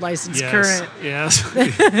tour guide license current. Yes.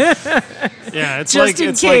 Yeah,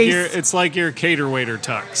 it's like your cater waiter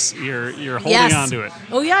tux. You're holding on to it.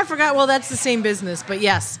 Oh yeah, I forgot. Well, that's the same business, but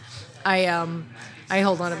yes, I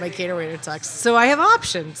hold on to my cater waiter tux. So I have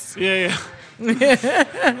options. Yeah.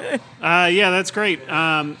 Yeah, that's great.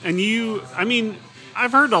 I've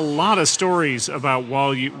heard a lot of stories about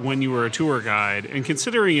when you were a tour guide, and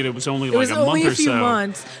considering it was only like a month or so. It was only a few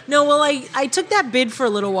months. No, well, I took that bid for a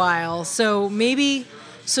little while, so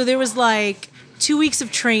there was like 2 weeks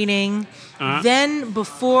of training. Then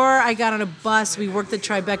before I got on a bus, we worked the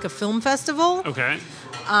Tribeca Film Festival. Okay.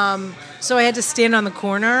 So I had to stand on the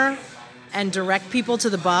corner and direct people to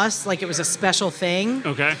the bus like it was a special thing.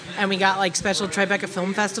 Okay. And we got like special Tribeca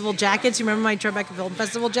Film Festival jackets. You remember my Tribeca Film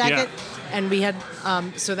Festival jacket? Yeah. And we had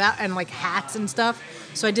and like hats and stuff.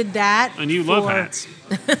 So I did that. And you love hats.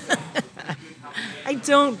 I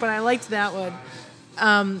don't, but I liked that one.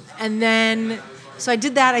 And then so I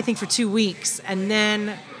did that I think for 2 weeks, and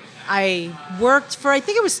then I worked for I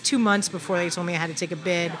think it was 2 months before they told me I had to take a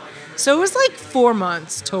bid. So it was like 4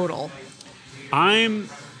 months total.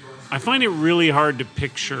 I find it really hard to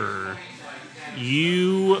picture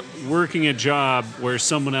you working a job where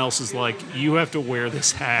someone else is like, you have to wear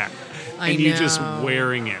this hat, and you just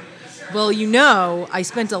wearing it. Well, I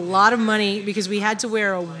spent a lot of money because we had to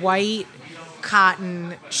wear a white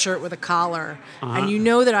cotton shirt with a collar. And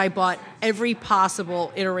that I bought every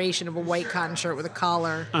possible iteration of a white cotton shirt with a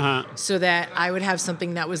collar so that I would have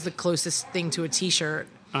something that was the closest thing to a T-shirt.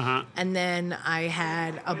 And then I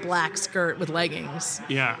had a black skirt with leggings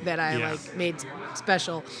that I made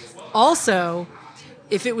special. Also,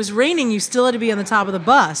 if it was raining, you still had to be on the top of the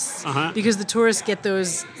bus because the tourists get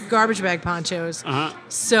those garbage bag ponchos.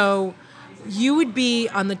 So you would be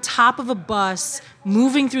on the top of a bus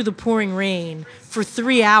moving through the pouring rain for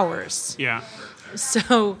 3 hours. Yeah.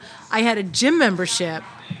 So I had a gym membership,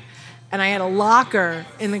 and I had a locker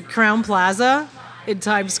in the Crowne Plaza in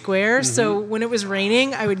Times Square. So when it was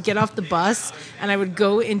raining, I would get off the bus and I would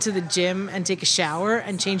go into the gym and take a shower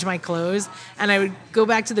and change my clothes, and I would go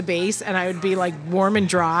back to the base and I would be like warm and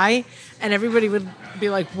dry, and everybody would be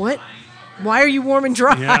like, "What? Why are you warm and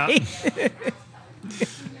dry?" Yeah.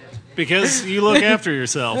 Because you look after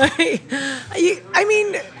yourself. You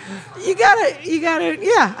gotta.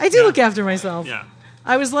 Yeah, I do look after myself. Yeah.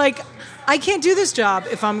 I was like, I can't do this job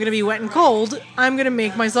if I'm gonna be wet and cold. I'm gonna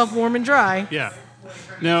make myself warm and dry. Yeah.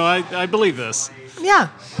 No, I believe this. Yeah,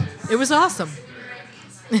 it was awesome.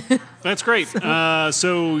 That's great.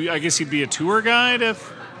 So I guess you'd be a tour guide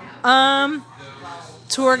if...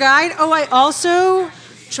 Tour guide? Oh, I also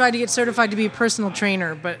tried to get certified to be a personal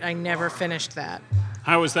trainer, but I never finished that.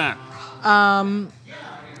 How was that?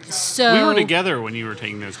 So we were together when you were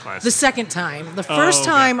taking those classes. The second time. The first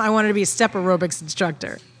time I wanted to be a step aerobics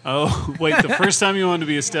instructor. Oh, wait, the first time you wanted to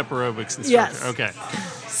be a step aerobics instructor. Yes. Okay.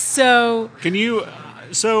 So...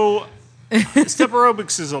 Step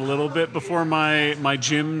aerobics is a little bit before my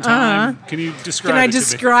gym time. Can you describe it? Can I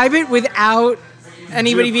describe it without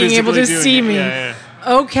anybody being able to see me? Yeah.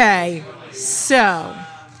 Okay, so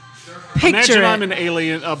picture Imagine I'm an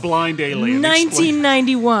alien, a blind alien.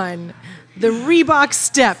 1991. The Reebok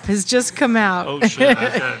Step has just come out. Oh shit!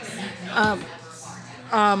 Okay.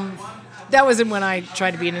 That wasn't when I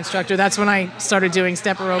tried to be an instructor. That's when I started doing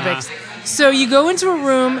step aerobics. So you go into a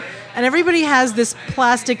room, and everybody has this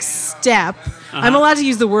plastic step. I'm allowed to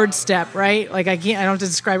use the word step, right? Like I don't have to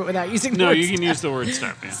describe it without using the word step. No, you can use the word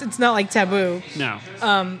step. Yeah. It's not like taboo. No.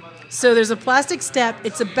 So there's a plastic step.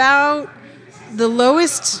 It's about the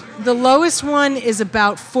lowest one is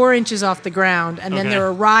about 4 inches off the ground, and then there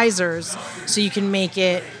are risers, so you can make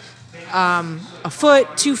it a foot,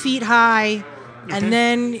 2 feet high, and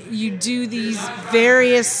then you do these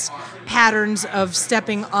various patterns of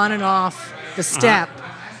stepping on and off the step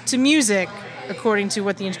to music according to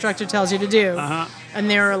what the instructor tells you to do. And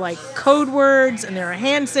there are like code words, and there are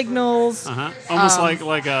hand signals. Almost like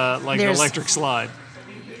electric slide.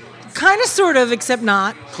 Kind of, sort of, except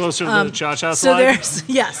not. Closer to the cha-cha slide? So there's,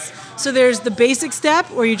 yes. So there's the basic step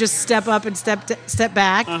where you just step up and step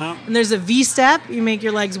back. And there's a V step. You make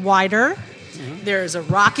your legs wider. There's a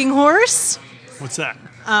rocking horse. What's that?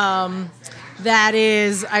 That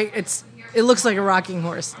is, it looks like a rocking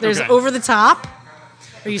horse. There's Okay. over the top,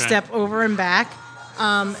 where you Okay. step over and back.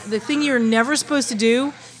 The thing you're never supposed to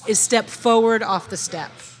do is step forward off the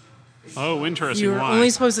step. Oh, interesting. You're Why? only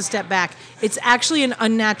supposed to step back. It's actually an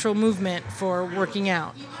unnatural movement for working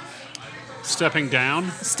out. Stepping down?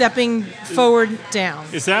 Stepping forward down.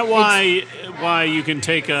 Is that why you can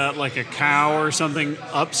take a cow or something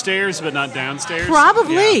upstairs but not downstairs?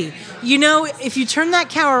 Probably. Yeah. You know, if you turn that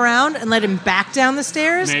cow around and let him back down the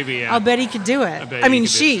stairs, Maybe, yeah. I'll bet he could do it. bet I you mean,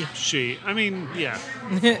 could do she. it. I mean, yeah.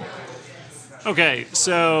 Okay,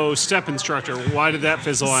 so step instructor. Why did that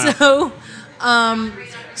fizzle out?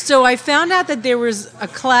 So I found out that there was a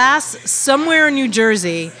class somewhere in New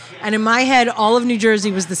Jersey, and in my head, all of New Jersey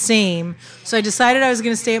was the same. So I decided I was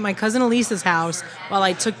going to stay at my cousin Elisa's house while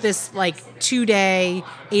I took this 2-day,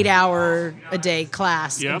 8-hour-a-day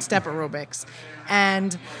class in Yep. step aerobics.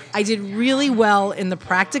 And I did really well in the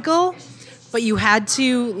practical, but you had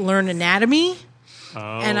to learn anatomy.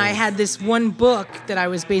 And I had this one book that I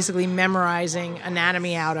was basically memorizing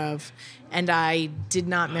anatomy out of, and I did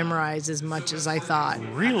not memorize as much as I thought.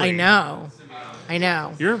 Really? I know.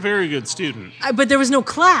 You're a very good student. But there was no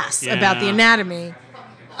class Yeah. about the anatomy.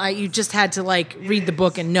 You just had to read the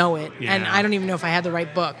book and know it. And Yeah. I don't even know if I had the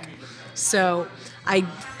right book. So I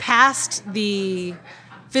passed the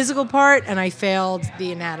physical part and I failed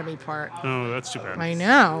the anatomy part. Oh, that's too bad. I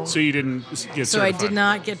know. So you didn't get So I certified? did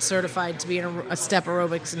not get certified to be a step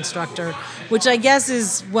aerobics instructor, which I guess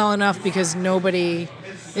is well enough because nobody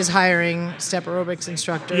is hiring step aerobics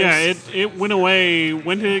instructors. Yeah, it went away.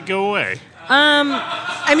 When did it go away?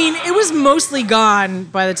 I mean, it was mostly gone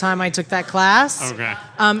by the time I took that class. Okay.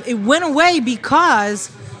 It went away because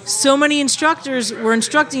so many instructors were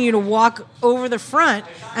instructing you to walk over the front,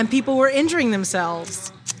 and people were injuring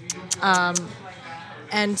themselves.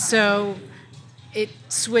 And so it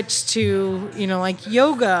switched to,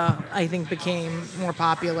 yoga, I think, became more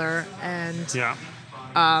popular. And Yeah.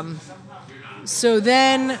 so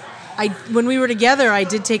then when we were together, I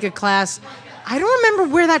did take a class. I don't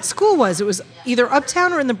remember where that school was. It was either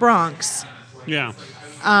uptown or in the Bronx. Yeah.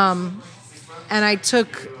 And I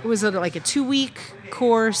took, was it like a 2-week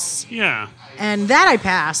course? Yeah. And that I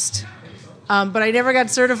passed. But I never got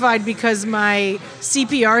certified because my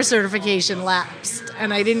CPR certification lapsed.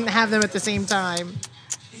 And I didn't have them at the same time.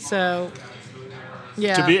 So,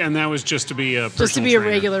 yeah. And that was just to be a personal just to be trainer.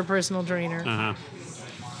 a regular personal trainer.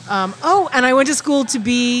 Uh-huh. And I went to school to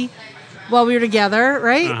be, while we were together,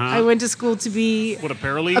 right? Uh-huh. I went to school to be What, a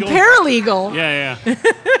paralegal? a paralegal. Yeah,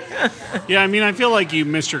 yeah. Yeah, I mean, I feel like you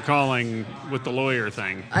missed your calling with the lawyer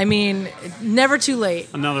thing. I mean, never too late.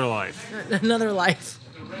 Another life. Another life.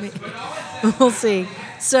 We'll see.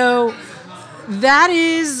 So that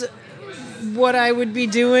is what I would be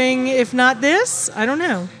doing if not this. I don't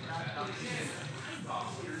know.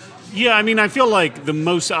 Yeah, I mean, I feel like the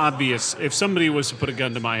most obvious, if somebody was to put a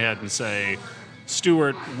gun to my head and say,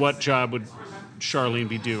 Stuart, what job would Charlene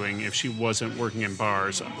be doing if she wasn't working in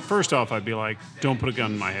bars? First off, I'd be like, don't put a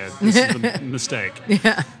gun in my head. This is the mistake.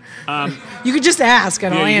 Yeah. You could just ask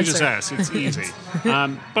and I'll you answer. can just ask. It's easy.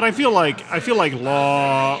 But I feel like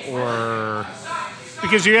law, or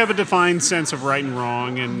because you have a defined sense of right and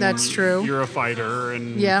wrong, and That's true. You're a fighter,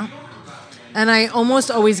 and Yeah. And I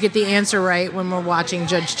almost always get the answer right when we're watching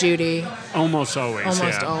Judge Judy. almost always.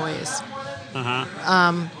 Almost yeah. always.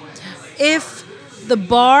 Uh-huh. If the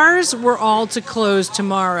bars were all to close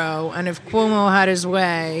tomorrow, and if Cuomo had his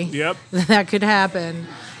way, Yep. that could happen.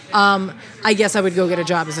 I guess I would go get a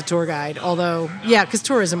job as a tour guide. Although, yeah, because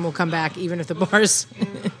tourism will come back even if the bars.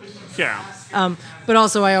 Yeah. But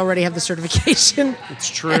also, I already have the certification. It's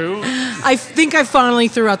true. I think I finally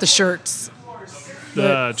threw out the shirts.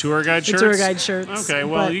 The tour guide shirts? The tour guide shirts. Okay,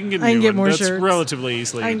 well, But you can get I can new get one. more That's shirts. relatively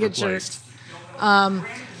easily I can get replaced. shirts.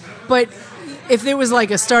 But if there was like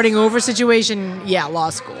a starting over situation, yeah, law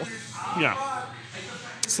school. Yeah.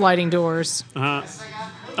 Sliding doors. I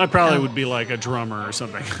probably would be like a drummer or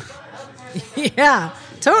something. Yeah,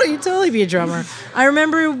 totally. You'd totally be a drummer. I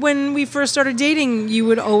remember when we first started dating, you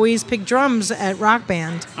would always pick drums at Rock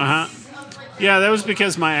Band. Yeah, that was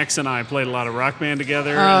because my ex and I played a lot of rock band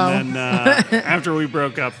together, Oh. and then after we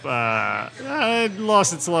broke up, it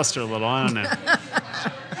lost its luster a little. I don't know.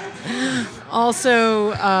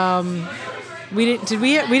 Also, we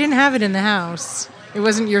didn't have it in the house. It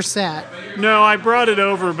wasn't your set. No, I brought it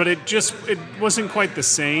over, but it wasn't quite the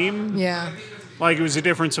same. Yeah. Like, it was a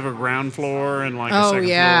difference of a ground floor and like a Oh second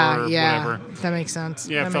yeah, floor or yeah. whatever. That makes sense.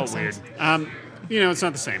 Yeah, That it felt makes weird. sense. it's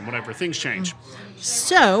not the same. Whatever. Things change.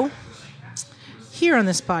 So, here on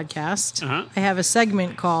this podcast, I have a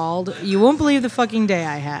segment called You Won't Believe the Fucking Day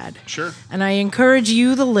I Had. Sure. And I encourage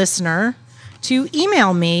you, the listener, to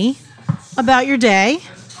email me about your day.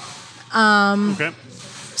 Okay.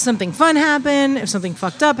 If something fun happened, if something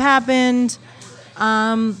fucked up happened.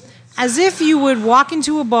 As if you would walk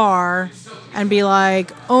into a bar and be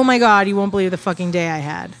like, oh my God, you won't believe the fucking day I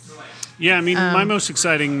had. Yeah, I mean, my most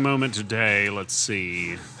exciting moment today, let's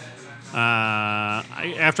see.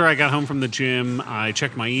 After I got home from the gym, I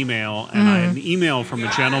checked my email, and I had an email from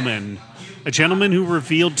a gentleman who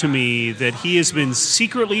revealed to me that he has been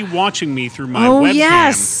secretly watching me through my webcam.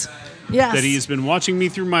 Yes. That he has been watching me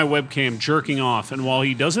through my webcam jerking off, and while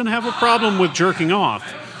he doesn't have a problem with jerking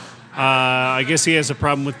off, I guess he has a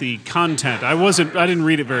problem with the content. I didn't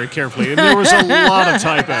read it very carefully, and there was a lot of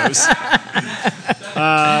typos.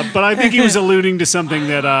 But I think he was alluding to something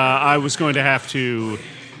that I was going to have to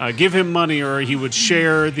give him money, or he would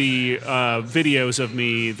share the videos of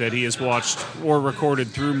me that he has watched or recorded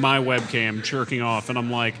through my webcam jerking off. And I'm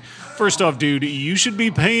like, first off, dude, you should be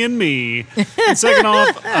paying me. And second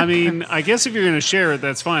off, I mean, I guess if you're going to share it,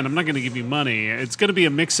 that's fine. I'm not going to give you money. It's going to be a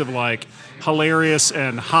mix of like hilarious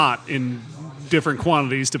and hot in different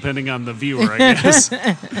quantities depending on the viewer, I guess.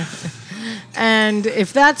 And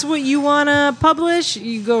if that's what you want to publish,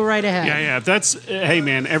 you go right ahead. Yeah. If that's, hey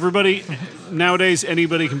man, everybody, nowadays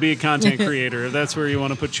anybody can be a content creator. If that's where you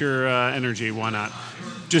want to put your energy, why not?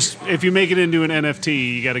 Just, if you make it into an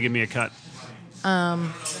NFT, you got to give me a cut.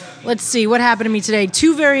 Let's see, what happened to me today?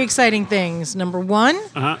 2 very exciting things. Number 1,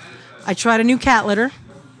 I tried a new cat litter.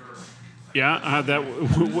 Yeah,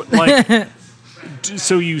 like...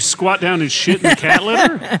 So you squat down and shit in the cat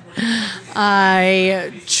litter?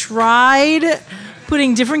 I tried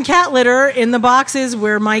putting different cat litter in the boxes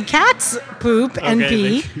where my cats poop and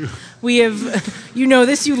pee. We have, you know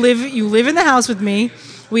this, you live in the house with me.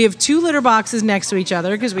 We have 2 litter boxes next to each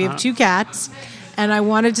other because we have 2 cats. And I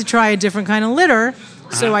wanted to try a different kind of litter,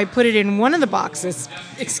 so I put it in one of the boxes.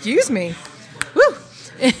 Excuse me. Woo!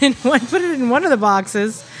 And I put it in one of the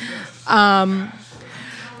boxes.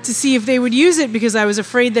 To see if they would use it, because I was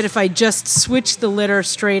afraid that if I just switched the litter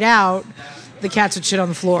straight out, the cats would shit on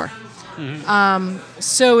the floor.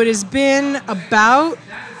 So it has been about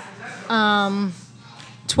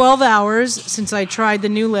 12 hours since I tried the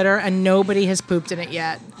new litter, and nobody has pooped in it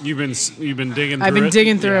yet. You've been digging through it? I've been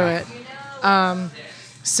digging through it.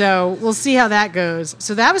 So we'll see how that goes.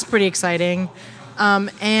 So that was pretty exciting.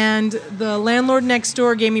 And the landlord next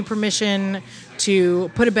door gave me permission to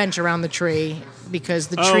put a bench around the tree, because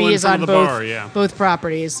the tree is on both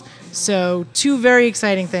properties. So 2 very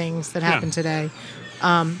exciting things that happened today. But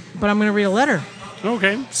I'm going to read a letter.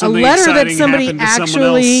 Okay. Something a letter that somebody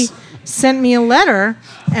actually sent me a letter.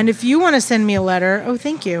 And if you want to send me a letter,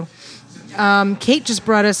 thank you. Kate just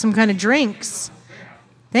brought us some kind of drinks.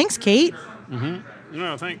 Thanks, Kate.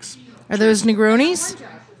 No, thanks. Are those Negronis?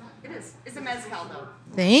 It is. It's a mezcal, though.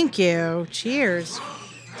 Thank you. Cheers.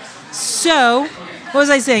 So, what was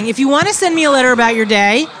I saying? If you want to send me a letter about your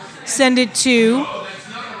day, send it to...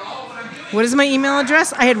 What is my email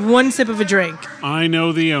address? I had 1 sip of a drink. I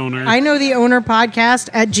know the owner. I know the owner podcast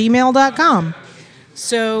at gmail.com.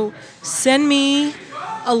 So, send me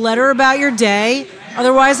a letter about your day.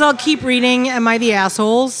 Otherwise, I'll keep reading Am I the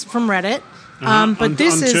Assholes from Reddit. But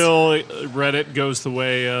this until Reddit goes the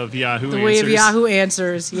way of Yahoo Answers. The way of Yahoo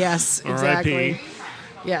Answers, yes, exactly. R.I.P.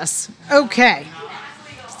 Yes. Okay.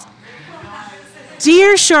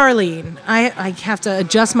 Dear Charlene, I have to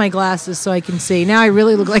adjust my glasses so I can see. Now I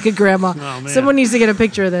really look like a grandma. Oh, man. Someone needs to get a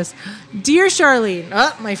picture of this. Dear Charlene,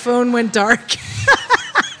 my phone went dark.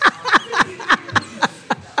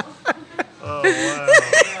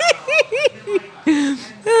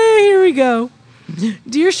 Here we go.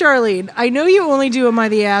 Dear Charlene, I know you only do Am I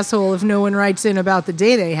the Asshole if no one writes in about the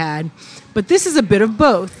day they had, but this is a bit of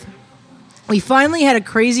both. We finally had a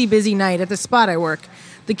crazy busy night at the spot I work.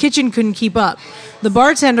 The kitchen couldn't keep up. The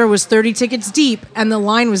bartender was 30 tickets deep, and the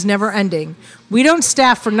line was never ending. We don't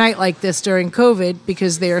staff for night like this during COVID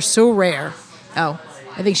because they are so rare. Oh,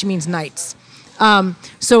 I think she means nights.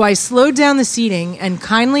 So I slowed down the seating and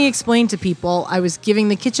kindly explained to people I was giving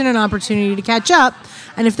the kitchen an opportunity to catch up,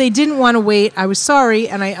 and if they didn't want to wait, I was sorry,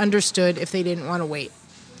 and I understood if they didn't want to wait.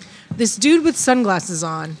 This dude with sunglasses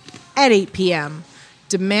on, at 8 p.m.,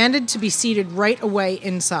 demanded to be seated right away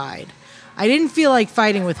inside. I didn't feel like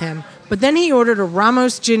fighting with him, but then he ordered a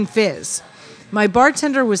Ramos Gin Fizz. My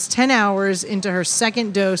bartender was 10 hours into her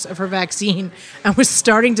second dose of her vaccine and was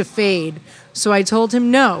starting to fade, so I told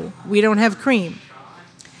him, no, we don't have cream.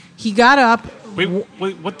 He got up. Wait,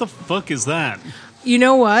 what the fuck is that? You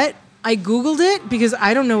know what? I Googled it because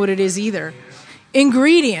I don't know what it is either.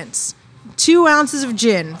 Ingredients: 2 ounces of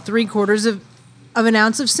gin, 3/4 of an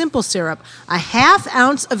ounce of simple syrup, a 1/2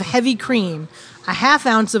 ounce of heavy cream, a 1/2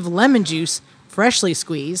 ounce of lemon juice, freshly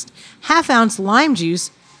squeezed, 1/2 ounce lime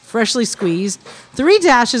juice, freshly squeezed, 3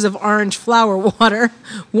 dashes of orange flower water,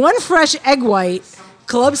 1 fresh egg white,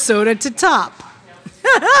 club soda to top.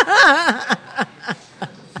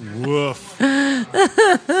 Woof.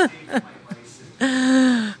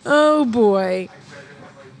 Oh boy.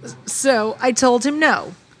 So I told him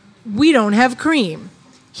no, we don't have cream.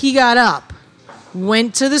 He got up,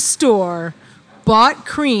 went to the store, bought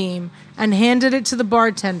cream, and handed it to the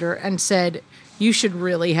bartender and said, "You should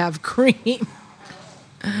really have cream."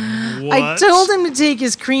 I told him to take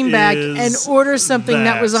his cream back and order something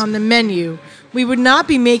that was on the menu. We would not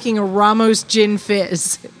be making a Ramos gin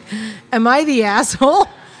fizz. Am I the asshole?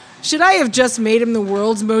 Should I have just made him the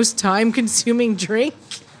world's most time-consuming drink?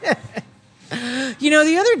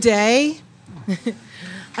 The other day,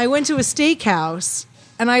 I went to a steakhouse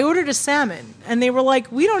and I ordered a salmon, and they were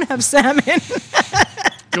like, "We don't have salmon."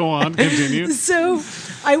 Go on, continue. So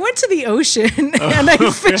I went to the ocean and I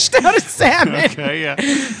fished out a salmon. Okay, yeah.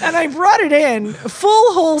 And I brought it in,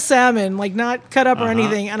 full whole salmon, like not cut up or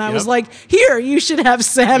anything. And I was like, "Here, you should have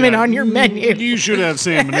salmon on your menu." You should have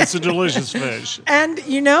salmon. It's a delicious fish. And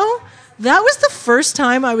that was the first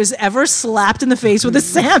time I was ever slapped in the face with a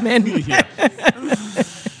salmon.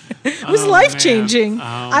 It was life-changing.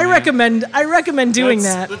 I recommend doing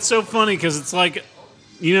that. That's so funny because it's like,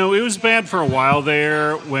 it was bad for a while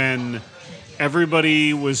there when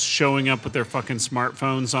everybody was showing up with their fucking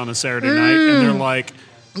smartphones on a Saturday night, and they're like,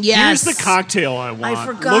 Yes. "Here's the cocktail I want. I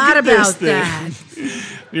forgot about that.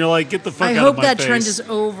 You're like, "Get the fuck I out hope of my that face." trend is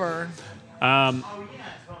over.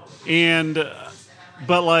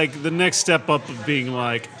 But like the next step up of being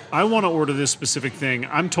like, "I want to order this specific thing,"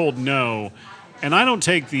 I'm told no, and I don't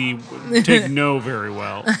take no very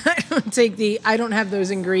well. I don't have those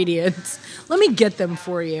ingredients. Let me get them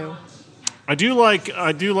for you. I do like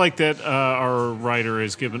that our writer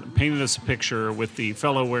has painted us a picture with the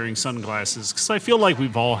fellow wearing sunglasses, because I feel like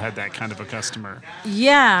we've all had that kind of a customer.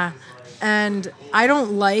 Yeah, and I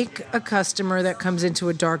don't like a customer that comes into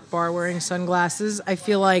a dark bar wearing sunglasses. I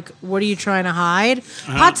feel like, what are you trying to hide?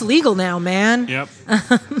 Pot's legal now, man. Yep.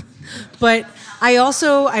 But I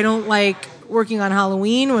don't like working on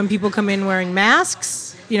Halloween when people come in wearing masks.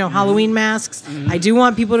 Halloween masks. I do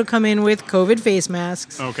want people to come in with COVID face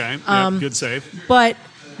masks. Okay, yep, good save. But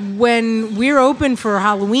when we're open for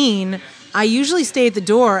Halloween, I usually stay at the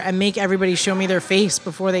door and make everybody show me their face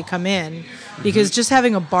before they come in, because just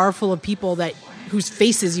having a bar full of people whose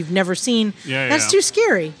faces you've never seen, that's too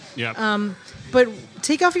scary. Yeah. But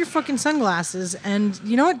take off your fucking sunglasses, and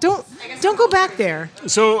you know what? Don't go back there.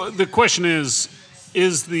 So the question is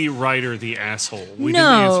the writer the asshole? We No,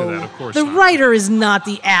 didn't answer that, of course. the not. writer is not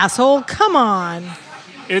the asshole. Come on.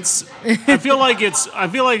 I feel like it's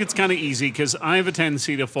kind of easy, because I have a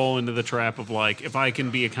tendency to fall into the trap of like, if I can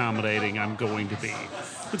be accommodating, I'm going to be.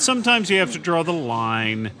 But sometimes you have to draw the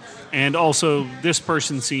line, and also this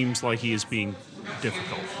person seems like he is being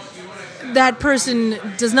difficult. That person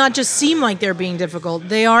does not just seem like they're being difficult;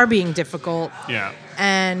 they are being difficult. Yeah.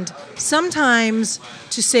 And sometimes,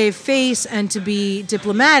 to save face and to be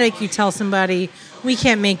diplomatic, you tell somebody, "We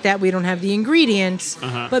can't make that. We don't have the ingredients."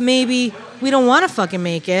 But maybe we don't want to fucking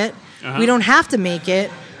make it. We don't have to make it.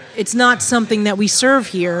 It's not something that we serve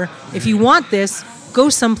here. If you want this, go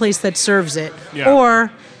someplace that serves it. Yeah.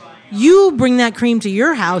 Or you bring that cream to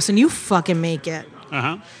your house and you fucking make it.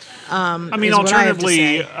 I mean, is what I have to alternatively,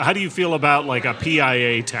 say. how do you feel about like a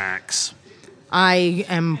PIA tax? I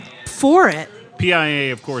am for it.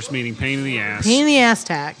 PIA, of course, meaning pain in the ass. Pain in the ass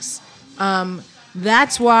tax.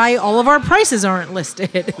 That's why all of our prices aren't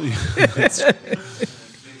listed.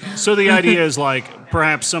 So the idea is like,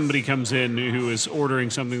 perhaps somebody comes in who is ordering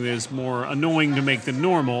something that is more annoying to make than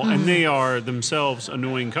normal, and they are themselves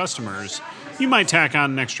annoying customers. You might tack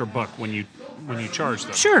on an extra buck when you charge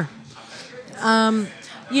them. Sure.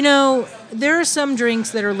 There are some drinks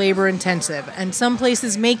that are labor intensive, and some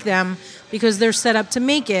places make them because they're set up to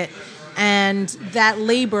make it, and that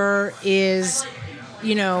labor is,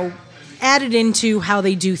 added into how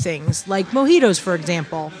they do things. Like mojitos, for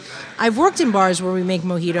example. I've worked in bars where we make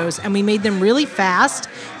mojitos, and we made them really fast,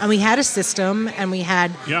 and we had a system, and we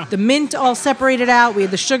had the mint all separated out, we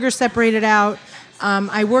had the sugar separated out.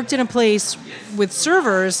 I worked in a place with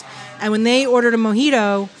servers, and when they ordered a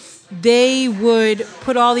mojito, they would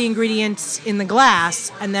put all the ingredients in the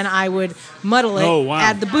glass, and then I would muddle it,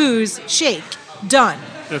 add the booze, shake, done.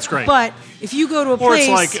 That's great. But if you go to a Or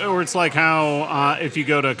place, it's like how if you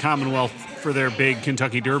go to Commonwealth for their big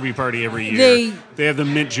Kentucky Derby party every year, they have the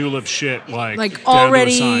mint julep shit like down to a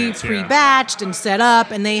already science, pre-batched and set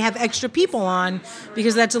up, and they have extra people on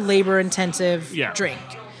because that's a labor-intensive drink.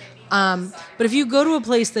 But if you go to a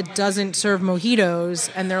place that doesn't serve mojitos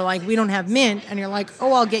and they're like, we don't have mint, and you're like,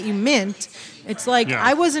 oh, I'll get you mint, it's like,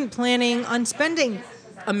 I wasn't planning on spending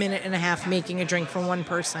a minute and a half making a drink for one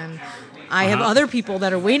person. I have other people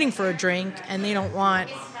that are waiting for a drink, and they don't want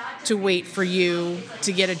to wait for you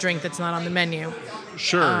to get a drink that's not on the menu.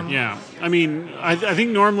 Sure, yeah. I mean, I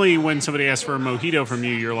think normally when somebody asks for a mojito from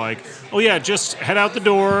you, you're like, oh yeah, just head out the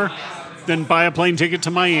door, then buy a plane ticket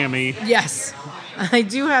to Miami. Yes. I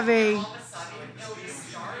do have a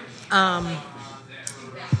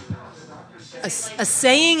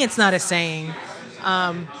saying. It's not a saying.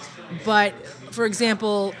 But, for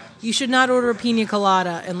example, you should not order a pina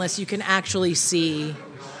colada unless you can actually see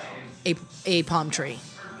a palm tree.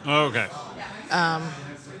 Oh, okay. And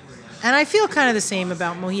I feel kind of the same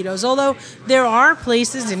about mojitos, although there are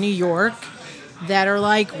places in New York that are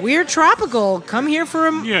like, we're tropical, come here for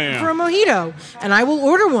a mojito. And I will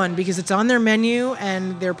order one because it's on their menu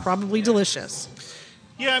and they're probably delicious.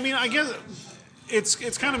 Yeah, I mean, I guess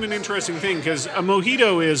it's kind of an interesting thing because a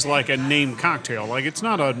mojito is like a named cocktail. Like, it's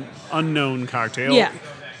not an unknown cocktail. Yeah.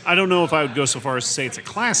 I don't know if I would go so far as to say it's a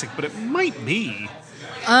classic, but it might be.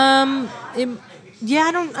 I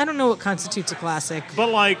don't know what constitutes a classic. But,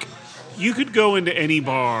 like, you could go into any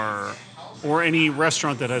bar or any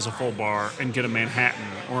restaurant that has a full bar and get a Manhattan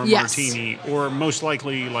or a martini or most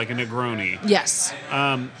likely like a Negroni. Yes.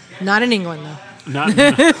 Not in England, though.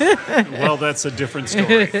 Well, that's a different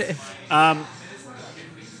story.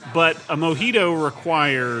 But a mojito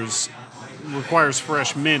requires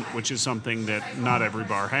fresh mint, which is something that not every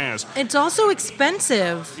bar has. It's also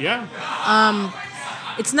expensive. Yeah.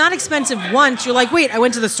 It's not expensive once. You're like, wait, I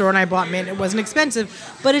went to the store and I bought mint. It wasn't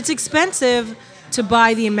expensive. But it's expensive to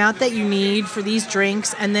buy the amount that you need for these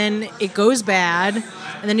drinks, and then it goes bad,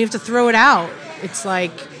 and then you have to throw it out. It's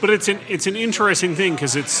like... But it's an interesting thing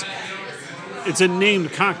because it's a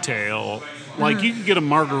named cocktail. Like, you can get a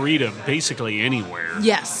margarita basically anywhere.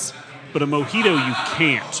 Yes. But a mojito you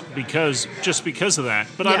can't because of that.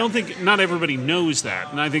 But I don't think not everybody knows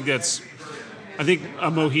that, and I think a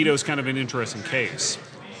mojito is kind of an interesting case.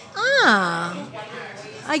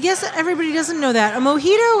 I guess everybody doesn't know that. A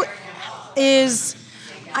mojito is...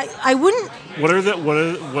 I wouldn't... What are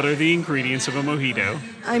the ingredients of a mojito?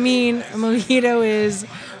 I mean, a mojito is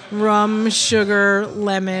rum, sugar,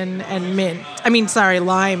 lemon, and mint. I mean, sorry,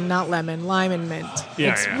 lime, not lemon. Lime and mint.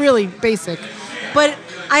 It's really basic. But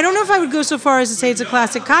I don't know if I would go so far as to say it's a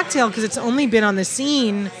classic cocktail because it's only been on the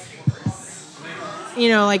scene,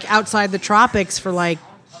 like outside the tropics for like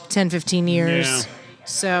 10, 15 years. Yeah.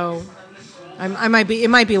 So it might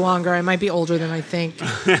be longer. I might be older than I think.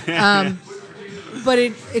 But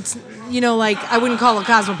it's like I wouldn't call a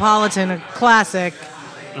Cosmopolitan a classic.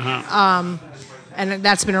 And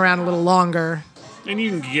that's been around a little longer. And you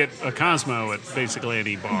can get a Cosmo at basically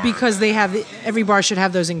any bar. Because every bar should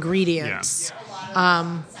have those ingredients.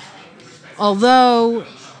 Yeah. Although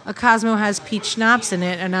a Cosmo has peach schnapps in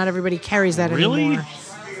it, and not everybody carries that anymore.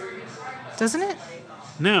 Doesn't it?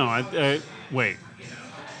 No, wait.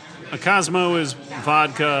 A Cosmo is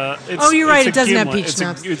vodka. You're right. It doesn't have peach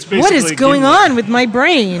schnapps. What is going on with my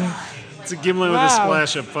brain? It's a gimlet with a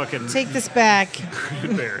splash of fucking... Take this back.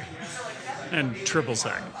 Cranberry. And triple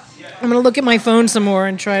sec. I'm going to look at my phone some more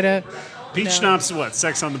and try to... Peach schnapps is what?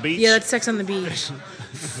 Sex on the Beach? Yeah, that's Sex on the Beach.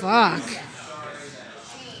 Fuck.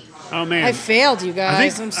 Oh, man. I failed, you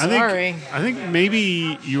guys. I'm sorry. I think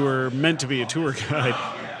maybe you were meant to be a tour guide.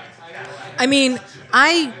 I mean,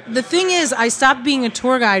 the thing is, I stopped being a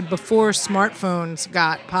tour guide before smartphones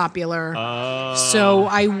got popular. So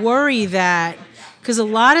I worry that, because a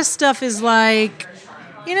lot of stuff is like,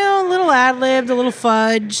 a little ad-libbed, a little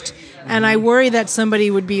fudged, and I worry that somebody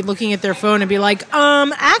would be looking at their phone and be like,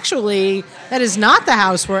 actually, that is not the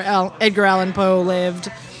house where Edgar Allan Poe lived.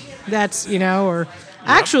 That's, or...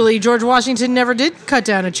 Actually, George Washington never did cut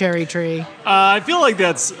down a cherry tree. I feel like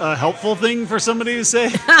that's a helpful thing for somebody to say.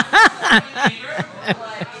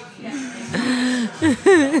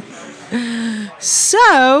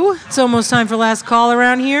 So, it's almost time for last call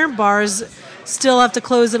around here. Bars still have to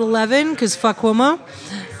close at 11 because fuck Cuomo.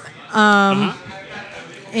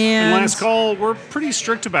 And last call, we're pretty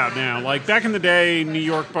strict about now. Like back in the day, New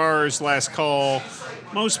York bars, last call...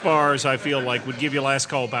 Most bars, I feel like, would give you last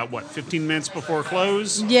call about, 15 minutes before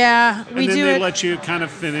close? Yeah, we do. And then they let you kind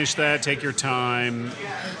of finish that, take your time.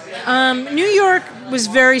 New York was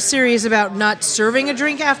very serious about not serving a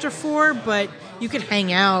drink after 4, but you could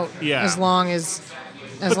hang out Yeah. as long as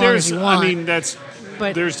But long as you want. I mean, But-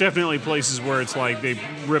 there's definitely places where it's like they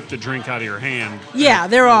rip the drink out of your hand. yeah,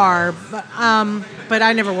 there are, but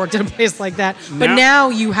I never worked at a place like that. But now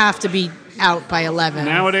you have to be out by 11.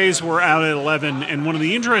 Nowadays, we're out at 11, and one of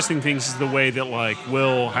the interesting things is the way that, like,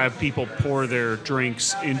 we'll have people pour their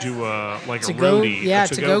drinks into a roadie, a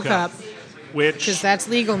to-go cup. Which, Because that's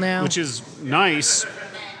legal now. which is nice.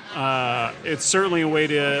 It's certainly a way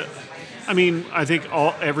to... I mean, I think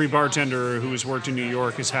every bartender who has worked in New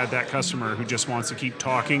York has had that customer who just wants to keep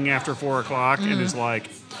talking after 4 o'clock and is like,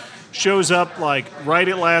 shows up like right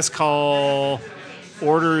at last call,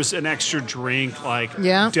 orders an extra drink, like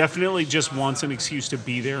definitely just wants an excuse to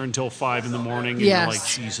be there until 5 in the morning. And you're like,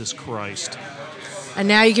 Jesus Christ. And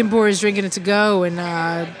now you can pour his drink in it to go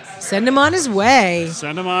and send him on his way.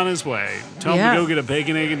 Send him on his way. Tell him to go get a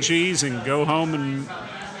bacon, egg, and cheese and go home and...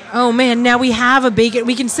 Oh, man, now we have a bacon.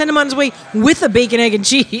 We can send him on his way with a bacon, egg, and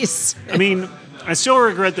cheese. I mean, I still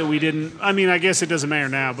regret that we didn't... I mean, I guess it doesn't matter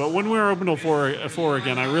now, but when we were open till 4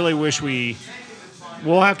 again, I really wish we'll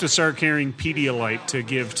have to start carrying Pedialyte to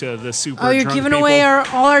give to the super you're drunk giving people. away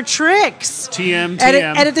all our tricks. TM.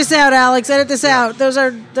 Edit this out, Alex. Edit this out.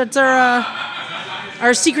 That's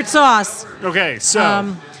our secret sauce. Okay,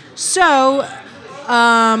 so...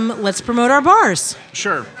 let's promote our bars.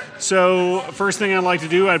 Sure. So first thing I'd like to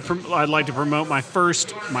do, I'd like to promote my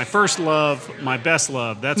first love, my best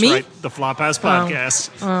love. That's Me? right, the Flophouse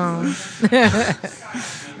Podcast.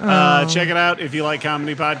 Check it out if you like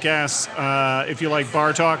comedy podcasts. If you like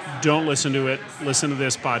bar talk, don't listen to it. Listen to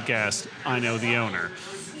this podcast. I know the owner.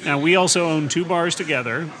 Now we also own 2 bars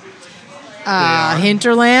together.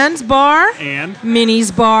 Hinterlands Bar And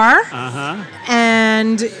Minnie's Bar. and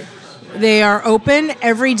And they are open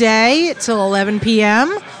every day till 11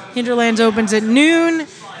 p.m. Hinterlands opens at noon.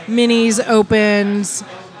 Minnie's opens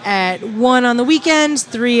at 1 on the weekends,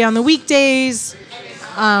 3 on the weekdays.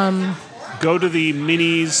 go to the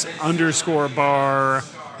minis_bar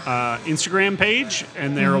Instagram page,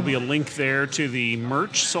 and there will be a link there to the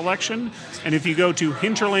merch selection. And if you go to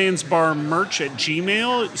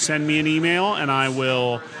hinterlandsbarmerch@gmail, send me an email, and I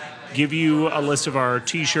will give you a list of our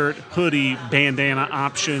t-shirt, hoodie, bandana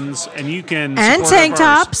options, and you can And support tank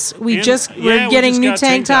our bars. tops. And- We're getting new got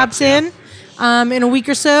tank tops yeah. in a week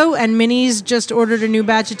or so, and Minnie's just ordered a new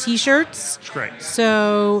batch of t-shirts. It's great.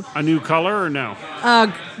 So A new color or no?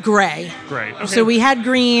 gray. Great. Okay. So we had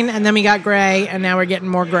green, and then we got gray, and now we're getting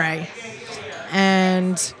more gray.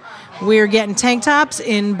 And we're getting tank tops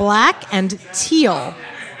in black and teal.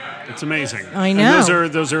 It's amazing. I know.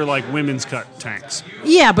 And those are like women's cut tanks.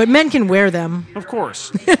 Yeah, but men can wear them. Of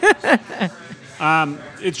course. I'm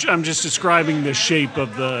just describing the shape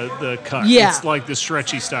of the cut. Yeah. It's like the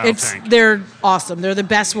stretchy style tank. They're awesome. They're the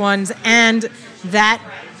best ones. And that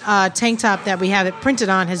tank top that we have it printed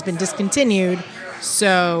on has been discontinued.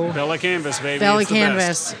 So Bella Canvas, baby. Bella It's the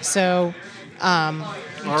Canvas. best. So get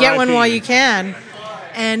R.I.P. one while you can.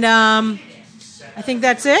 And I think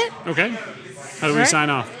that's it. Okay. How do we Right. sign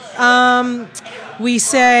off? We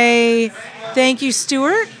say thank you,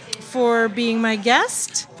 Stuart, for being my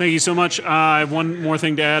guest. Thank you so much. I have one more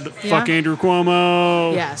thing to add. Yeah? Fuck Andrew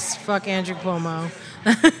Cuomo. Yes, fuck Andrew Cuomo.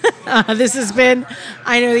 This has been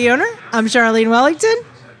I Know the Owner. I'm Charlene Wellington.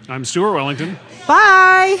 I'm Stuart Wellington.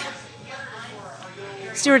 Bye.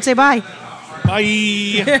 Stuart, say bye. Bye.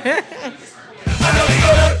 I know the